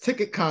was this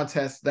ticket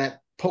contest that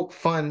poked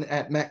fun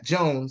at Mac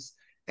Jones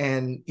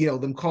and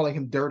them calling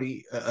him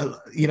dirty,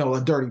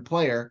 a dirty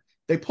player.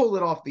 They pulled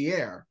it off the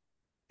air,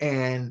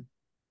 and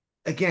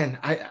again,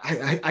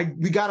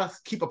 we gotta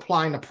keep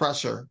applying the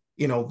pressure.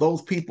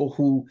 Those people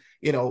who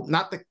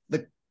not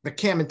the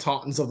Cam and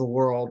Taunton's of the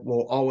world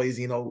will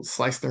always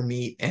slice their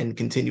meat and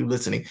continue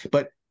listening,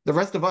 but the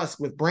rest of us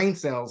with brain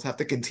cells have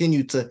to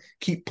continue to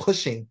keep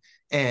pushing.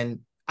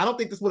 And I don't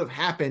think this would have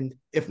happened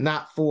if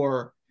not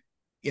for,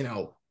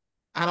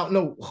 I don't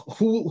know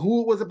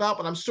who it was about,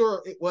 but I'm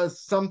sure it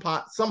was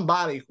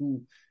somebody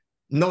who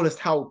noticed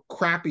how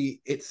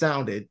crappy it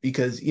sounded,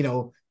 because,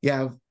 you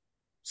have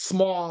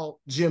small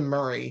Jim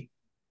Murray,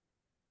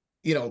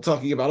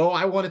 talking about, oh,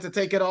 I wanted to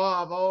take it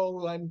off.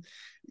 Oh, I'm,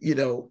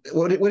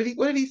 what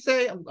did he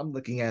say? I'm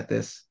looking at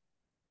this.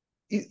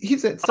 He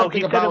said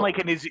something about. Like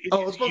in his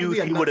youth,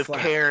 he would have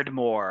cared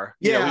more.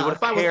 Yeah, he would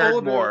have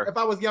cared more. If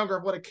I was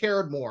younger, I would have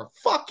cared more.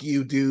 Fuck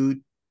you,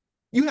 dude.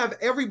 You have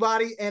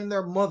everybody and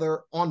their mother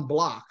on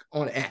block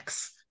on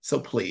X. So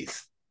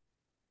please.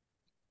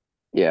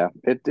 Yeah,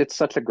 it's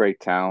such a great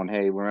town.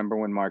 Hey, remember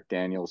when Mark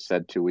Daniels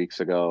said 2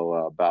 weeks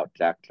ago about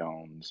Jack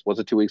Jones? Was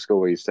it 2 weeks ago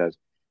where he said,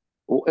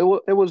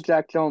 well, it was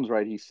Jack Jones,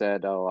 right? He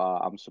said, "Oh,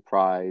 I'm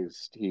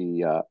surprised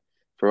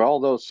for all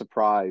those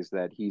surprised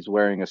that he's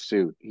wearing a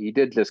suit. He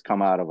did just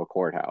come out of a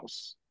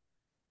courthouse."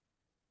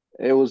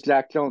 It was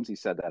Jack Jones he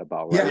said that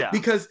about, Yeah, right?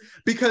 Yeah.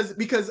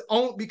 because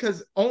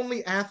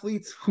only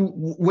athletes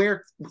who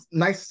wear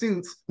nice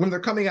suits when they're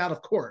coming out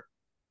of court.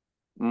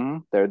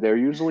 They're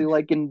usually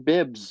like in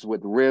bibs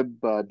with rib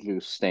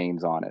juice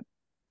stains on it,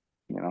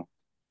 you know,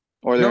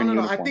 or they're No, in no,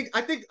 no.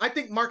 uniform. I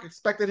think Mark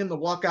expected him to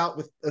walk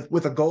out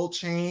with a gold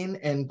chain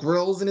and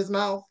grills in his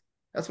mouth.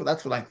 That's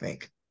what I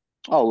think.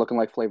 Oh, looking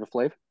like Flavor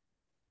Flav. That's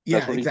Yeah,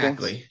 what he thinks.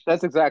 exactly.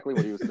 That's exactly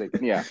what he was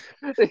thinking. Yeah.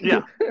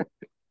 Yeah.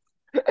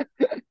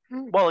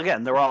 Well,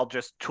 again, they're all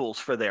just tools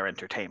for their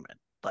entertainment.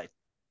 Like,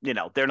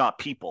 they're not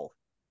people.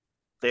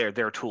 They're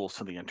tools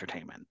for the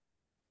entertainment.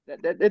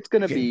 It's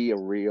going to Again, be a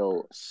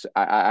real.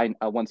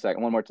 One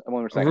second, one more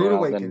a second, rude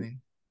and then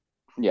awakening.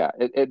 yeah,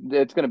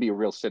 it's going to be a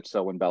real sit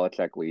so when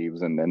Belichick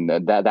leaves, and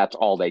then that's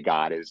all they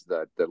got is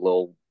the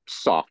little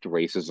soft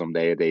racism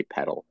they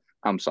peddle.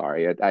 I'm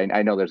sorry,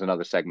 I know there's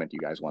another segment you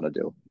guys want to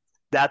do.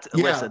 That's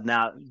Yeah, listen,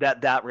 now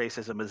that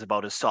racism is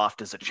about as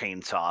soft as a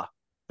chainsaw.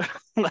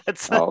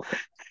 That's Oh,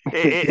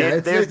 okay. yeah.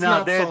 there's It's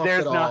not not soft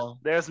at all.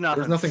 there's There's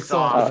nothing nothing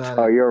soft soft. about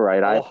Oh, it. you're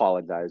right. I Oh,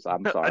 apologize.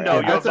 I'm sorry. no,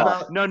 you're That's fine.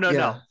 about No, no, yeah.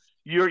 no.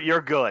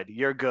 You're good.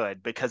 You're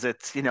good because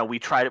it's we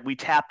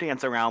tap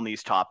dance around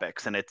these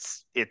topics and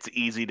it's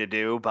easy to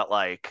do, but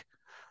like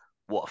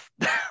woof.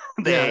 Yeah,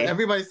 they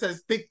everybody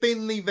says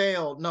thinly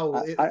veiled. No,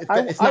 it's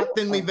I not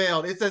thinly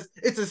veiled. It's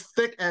as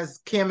thick as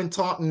Cam and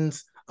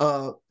Taunton's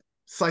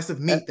slice of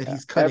meat that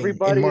he's cutting in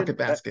everybody Market in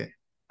Basket.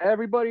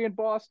 everybody in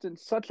Boston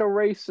such a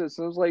racist.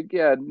 It was like,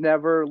 yeah,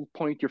 never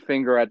point your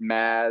finger at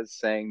Maz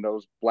saying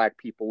those black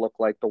people look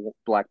like the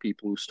black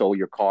people who stole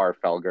your car,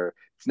 Felger.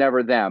 It's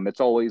never them.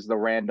 It's always the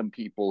random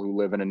people who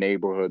live in a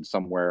neighborhood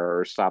somewhere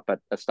or stop at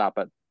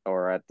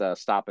or at the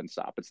stop and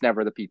stop. It's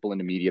never the people in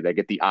the media that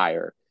get the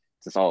ire.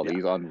 It's just all yeah.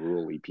 these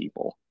unruly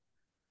people.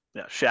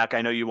 Yeah, Shaq,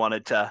 I know you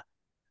wanted to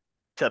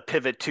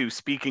pivot to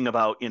speaking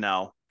about,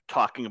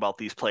 talking about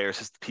these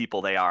players as the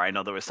people they are. I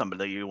know there was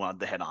somebody you wanted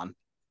to hit on.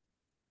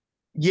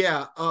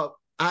 Yeah,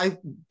 I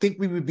think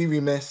we would be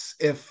remiss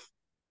if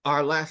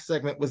our last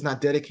segment was not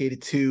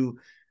dedicated to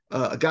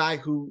a guy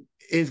who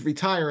is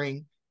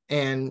retiring,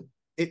 and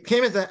it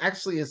came as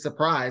actually a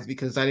surprise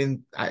because I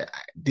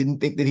didn't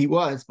think that he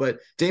was, but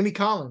Jamie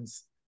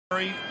Collins.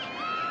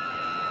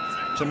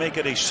 To make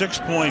it a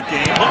 6-point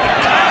game. Look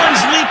at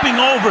Collins leaping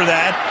over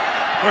that.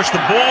 Of course,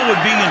 the ball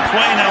would be in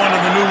play now under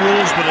the new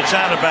rules, but it's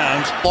out of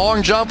bounds.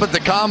 Long jump at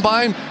the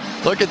combine.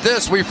 Look at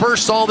this. We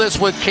first saw this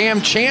with Cam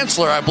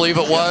Chancellor, I believe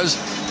it was,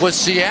 with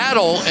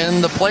Seattle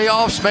in the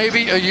playoffs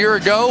maybe a year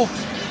ago.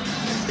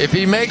 If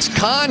he makes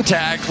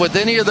contact with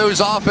any of those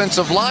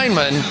offensive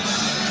linemen,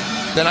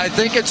 then I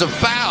think it's a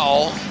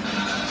foul.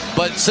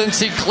 But since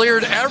he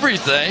cleared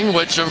everything,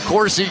 which of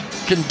course he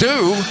can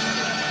do.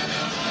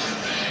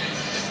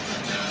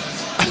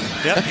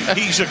 Yep,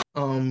 he's a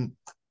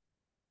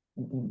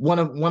one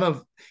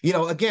of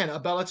again, a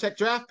Belichick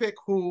draft pick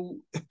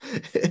who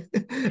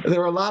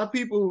there are a lot of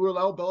people who are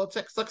like, oh,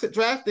 Belichick sucks at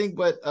drafting,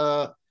 but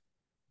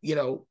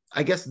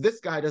I guess this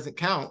guy doesn't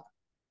count.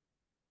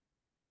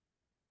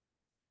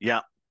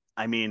 Yeah.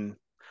 I mean,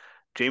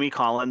 Jamie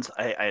Collins,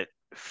 I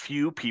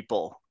few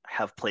people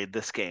have played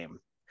this game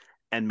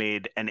and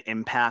made an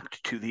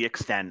impact to the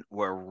extent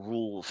where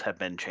rules have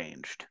been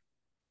changed.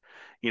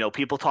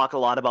 People talk a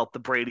lot about the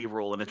Brady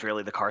rule and it's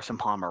really the Carson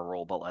Palmer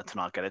rule, but let's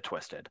not get it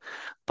twisted.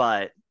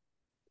 But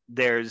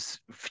there's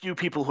few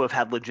people who have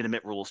had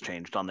legitimate rules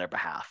changed on their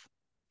behalf.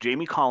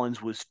 Jamie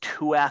Collins was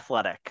too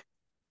athletic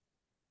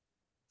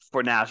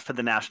for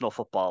the National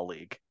Football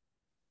League.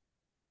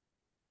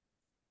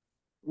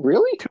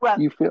 Really?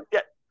 You feel? Yeah,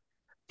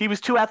 he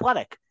was too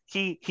athletic.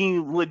 He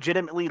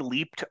legitimately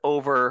leaped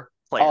over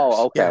players.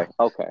 Oh, okay,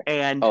 Yeah. okay.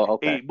 And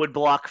okay. it would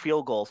block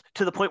field goals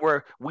to the point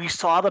where we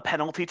saw the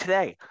penalty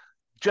today.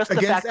 Just the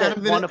Against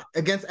fact that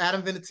against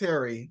Adam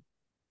Vinatieri,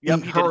 he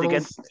did it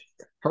against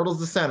hurdles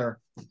the center.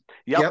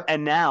 Yep.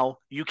 And now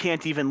you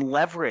can't even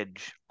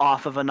leverage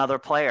off of another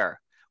player,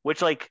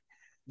 which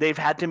they've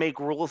had to make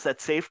rules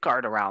that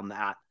safeguard around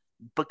that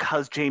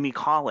because Jamie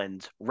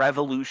Collins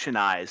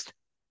revolutionized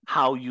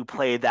how you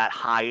play that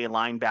high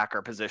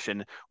linebacker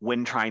position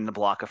when trying to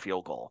block a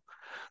field goal.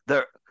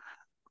 That's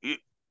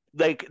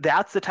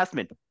the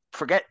testament.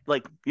 Forget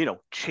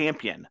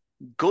champion,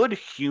 good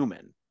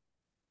human,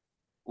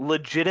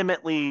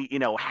 legitimately,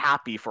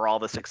 happy for all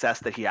the success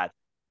that he had.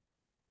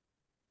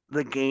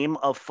 The game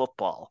of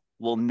football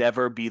will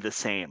never be the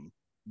same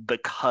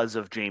because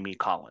of Jamie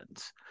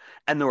Collins.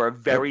 And there are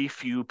very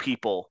few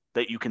people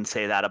that you can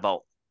say that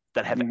about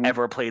that have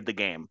ever played the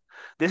game.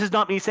 This is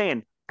not me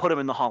saying put him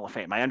in the Hall of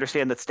Fame. I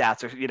understand that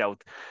stats are,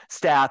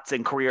 stats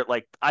and career,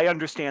 I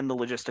understand the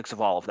logistics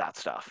of all of that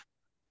stuff.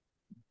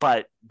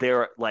 But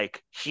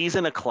he's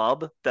in a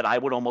club that I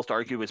would almost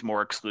argue is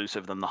more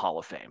exclusive than the Hall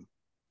of Fame.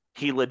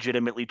 He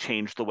legitimately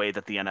changed the way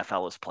that the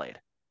NFL is played.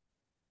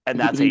 And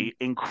that's a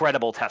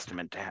incredible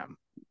testament to him.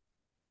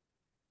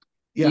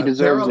 He Yeah, there are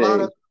a deserves lot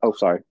a. of Oh,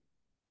 sorry.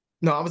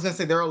 no, I was gonna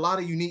say there are a lot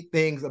of unique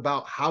things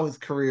about how his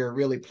career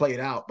really played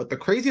out. But the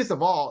craziest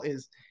of all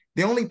is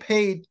they only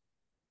paid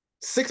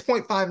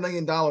 $6.5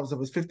 million of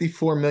his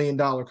 $54 million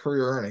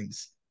career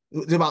earnings.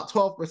 It's about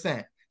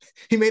 12%.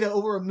 He made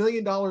over $1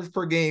 million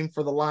per game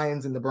for the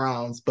Lions and the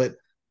Browns, but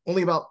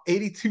only about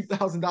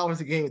 $82,000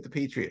 a game with the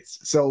Patriots.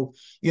 So,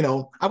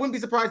 I wouldn't be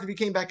surprised if he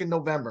came back in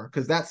November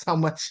because that's how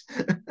much,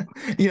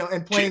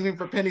 and playing him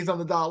for pennies on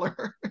the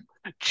dollar.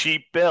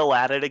 Cheap Bill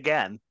at it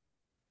again.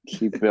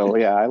 Cheap Bill.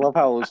 Yeah, I love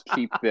how it was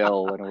cheap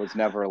Bill, and it was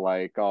never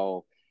like,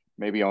 oh,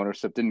 maybe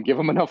ownership didn't give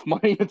him enough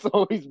money. It's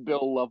always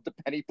Bill loved the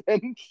penny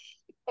pinch.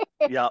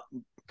 Yeah.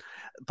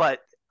 But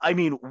I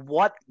mean,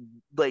 what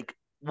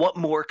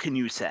more can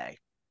you say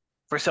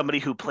for somebody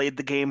who played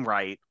the game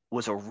right,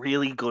 was a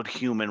really good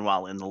human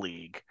while in the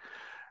league,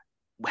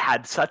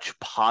 had such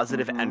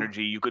positive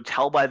energy. You could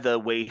tell by the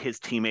way his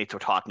teammates were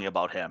talking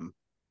about him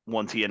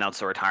once he announced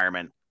the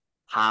retirement,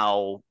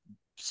 how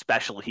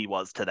special he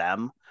was to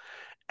them,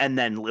 and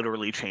then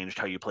literally changed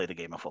how you play the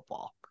game of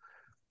football.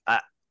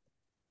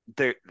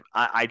 There's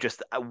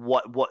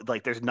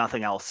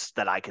nothing else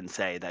that I can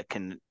say that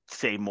can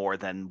say more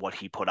than what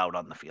he put out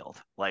on the field.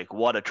 Like,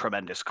 what a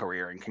tremendous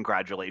career, and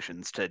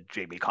congratulations to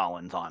Jamie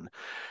Collins on,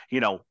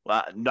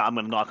 I'm going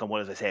to knock on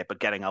wood as I say it, but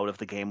getting out of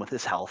the game with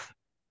his health,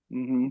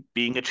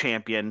 being a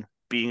champion,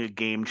 being a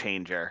game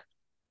changer,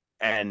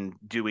 and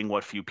doing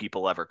what few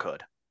people ever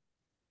could.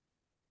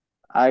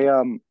 I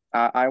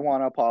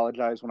want to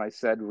apologize when I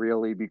said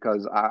really,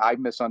 because I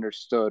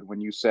misunderstood when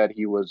you said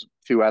he was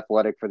too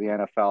athletic for the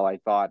NFL. I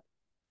thought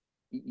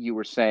you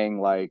were saying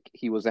like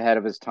he was ahead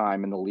of his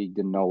time and the league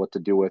didn't know what to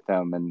do with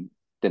him, and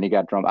then he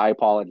got drunk. I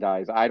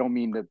apologize. I don't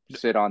mean to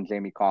sit on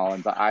Jamie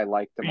Collins. I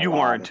liked him a lot. You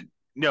weren't.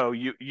 No,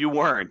 you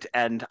weren't.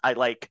 And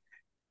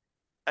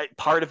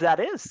part of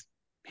that is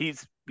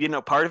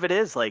part of it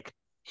is like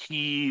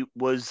he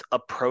was a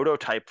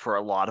prototype for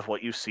a lot of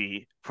what you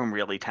see from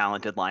really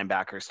talented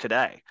linebackers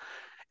today.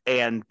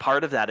 And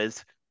part of that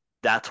is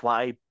that's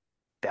why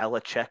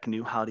Belichick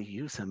knew how to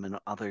use him and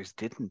others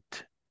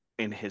didn't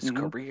in his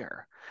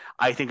career.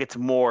 I think it's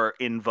more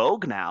in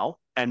vogue now,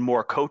 and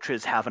more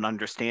coaches have an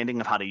understanding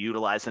of how to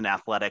utilize an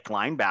athletic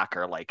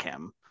linebacker like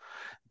him.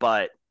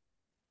 But,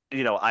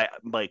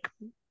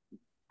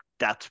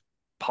 that's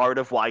part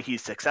of why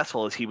he's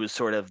successful, is he was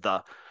sort of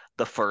the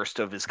first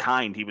of his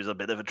kind. He was a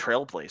bit of a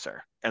trailblazer.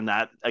 And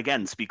that,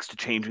 again, speaks to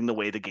changing the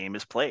way the game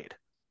is played.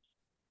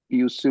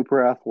 He was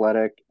super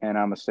athletic, and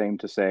I'm ashamed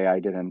to say I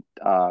didn't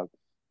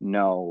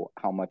know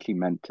how much he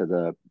meant to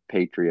the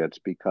Patriots,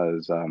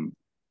 because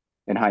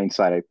in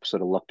hindsight, I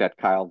sort of looked at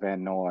Kyle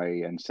Van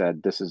Noy and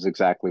said, this is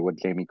exactly what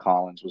Jamie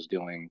Collins was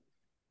doing.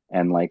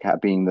 And like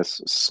being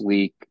this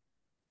sleek,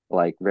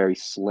 like very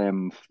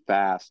slim,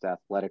 fast,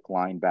 athletic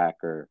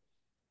linebacker.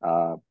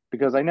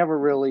 Because I never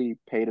really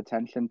paid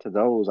attention to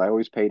those. I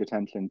always paid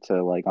attention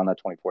to, like, on that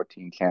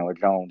 2014, Chandler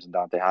Jones and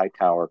Dante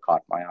Hightower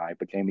caught my eye.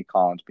 But Jamie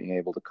Collins being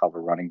able to cover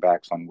running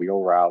backs on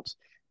wheel routes,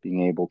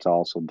 being able to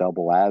also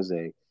double as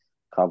a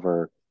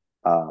cover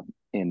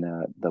in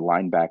the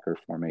linebacker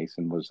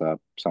formation was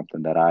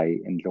something that I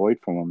enjoyed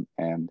from him.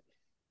 And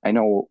I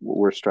know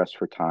we're stressed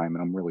for time,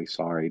 and I'm really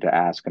sorry to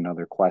ask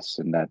another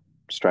question that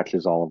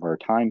stretches all of our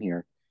time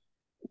here.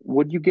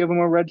 Would you give him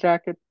a red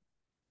jacket?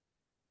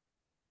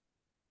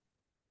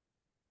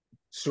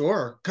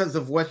 Sure, because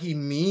of what he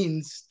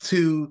means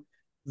to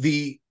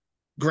the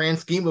grand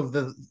scheme of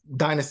the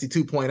Dynasty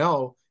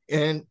 2.0,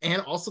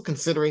 and also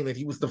considering that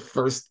he was the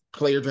first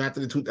player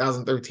drafted in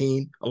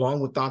 2013, along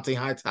with Dante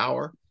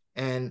Hightower.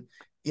 And,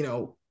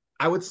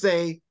 I would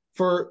say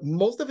for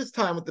most of his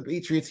time with the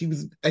Patriots, he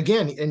was,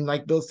 again, and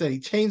like Bill said, he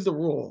changed the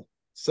rule.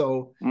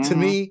 So to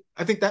me,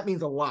 I think that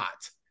means a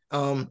lot.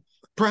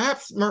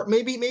 Perhaps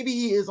maybe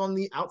he is on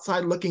the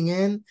outside looking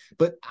in,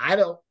 but I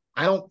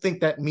don't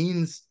think that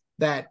means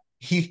that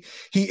he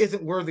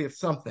isn't worthy of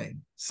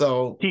something.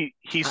 So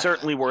he's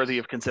certainly worthy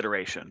of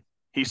consideration.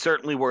 He's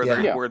certainly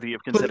worthy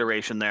of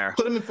consideration there.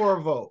 Put him in for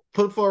a vote.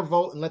 Put him for a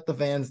vote and let the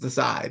fans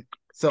decide.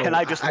 So can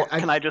I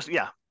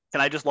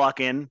just lock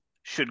in?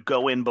 Should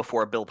go in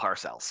before Bill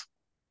Parcells.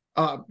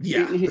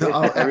 Everybody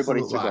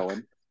should go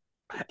in.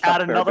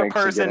 Add another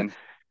person.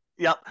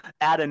 Yep.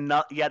 Add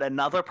yet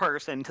another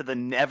person to the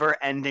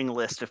never-ending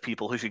list of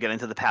people who should get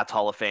into the Pats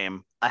Hall of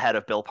Fame ahead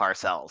of Bill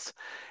Parcells.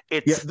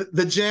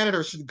 The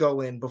janitor should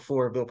go in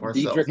before Bill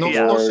Parcells.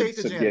 No shade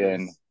to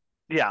janitors.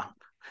 Yeah.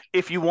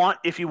 If you want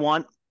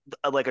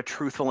like a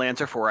truthful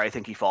answer for where I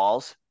think he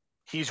falls,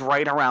 he's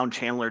right around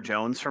Chandler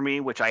Jones for me,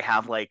 which I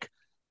have like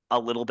a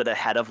little bit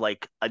ahead of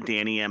like a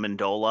Danny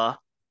Amendola.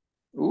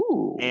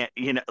 Ooh. And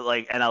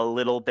and a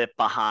little bit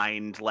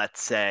behind, let's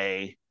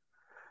say,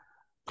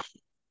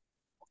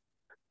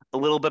 a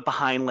little bit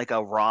behind like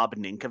a Rob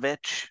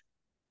Ninkovich.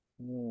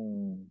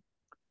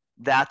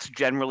 that's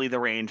generally the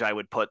range I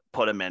would put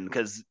him in,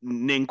 because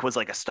Nink was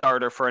like a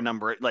starter for a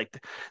number.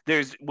 Like,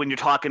 there's, when you're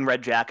talking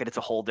Red Jacket, it's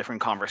a whole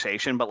different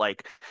conversation. But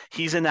like,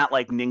 he's in that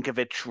like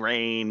Ninkovich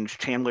range,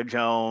 Chandler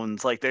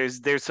Jones. Like,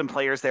 there's some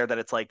players there that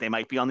it's like they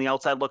might be on the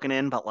outside looking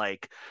in, but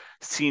like,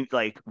 see,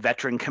 like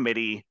veteran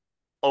committee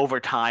over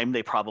time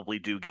they probably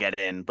do get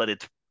in, but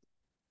it's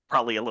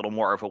probably a little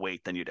more of a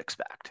weight than you'd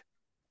expect.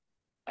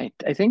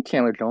 I think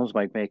Chandler Jones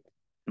might make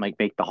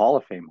the Hall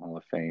of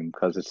Fame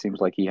because it seems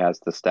like he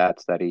has the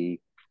stats that he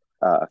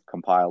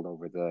compiled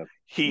over the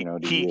the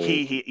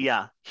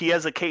years. He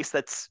has a case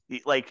that's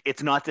like,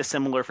 it's not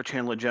dissimilar for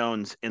Chandler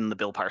Jones in the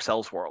Bill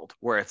Parcells world,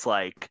 where it's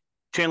like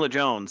Chandler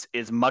Jones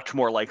is much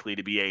more likely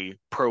to be a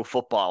pro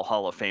football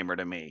Hall of Famer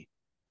to me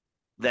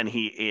than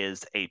he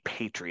is a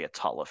Patriots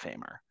Hall of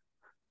Famer,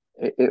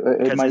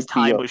 because his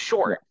time was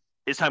short.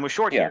 His time was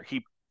short here.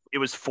 It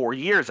was 4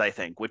 years, I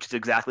think, which is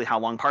exactly how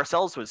long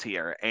Parcells was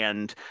here,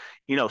 and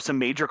some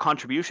major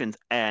contributions,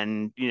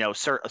 and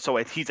so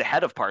he's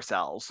ahead of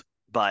Parcells,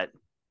 but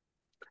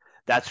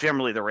that's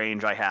generally the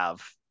range I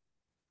have,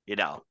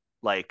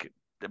 like,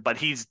 but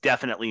he's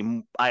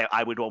definitely,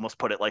 I would almost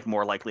put it like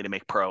more likely to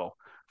make Pro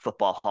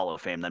Football Hall of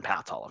Fame than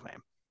Pat's Hall of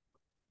Fame.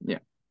 Yeah,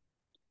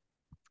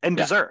 and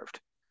deserved.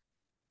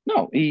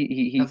 No,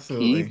 he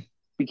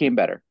became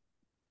better.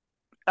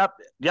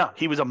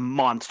 He was a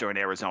monster in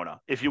Arizona.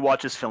 If you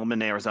watch his film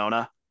in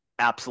Arizona,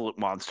 absolute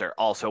monster.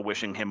 Also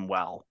wishing him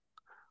well.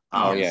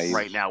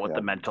 Right now with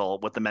the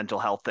mental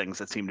health things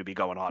that seem to be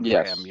going on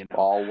for him,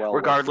 all well,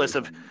 regardless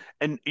of,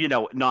 and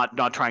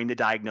not trying to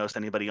diagnose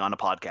anybody on a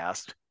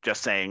podcast,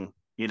 just saying,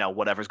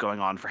 whatever's going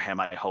on for him,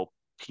 I hope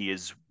he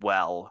is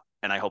well,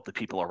 and I hope the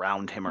people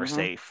around him are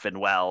safe and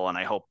well, and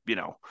I hope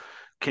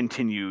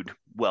continued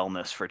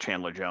wellness for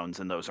Chandler Jones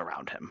and those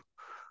around him.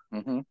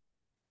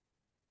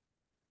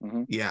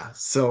 Yeah.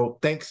 So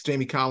thanks,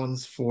 Jamie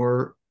Collins,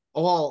 for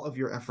all of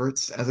your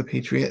efforts as a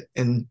Patriot.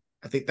 And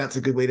I think that's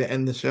a good way to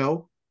end the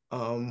show.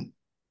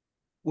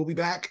 We'll be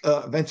back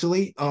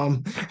eventually.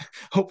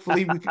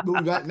 Hopefully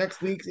we'll be back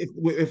next week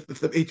if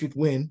the Patriots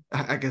win.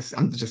 I guess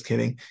I'm just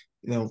kidding,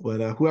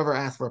 but whoever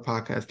asked for a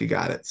podcast, you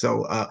got it.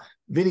 So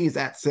Vinny is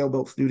at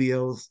Sailboat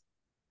Studios.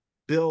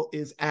 Bill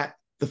is at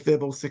the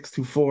Fibbo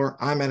 624.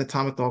 I'm at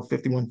Atomic Dog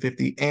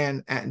 5150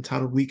 and at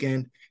Entitled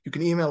Weekend. You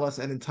can email us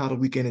at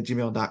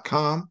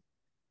entitledweekend@gmail.com.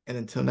 And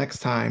until next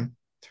time,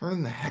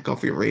 turn the heck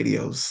off your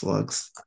radios, slugs.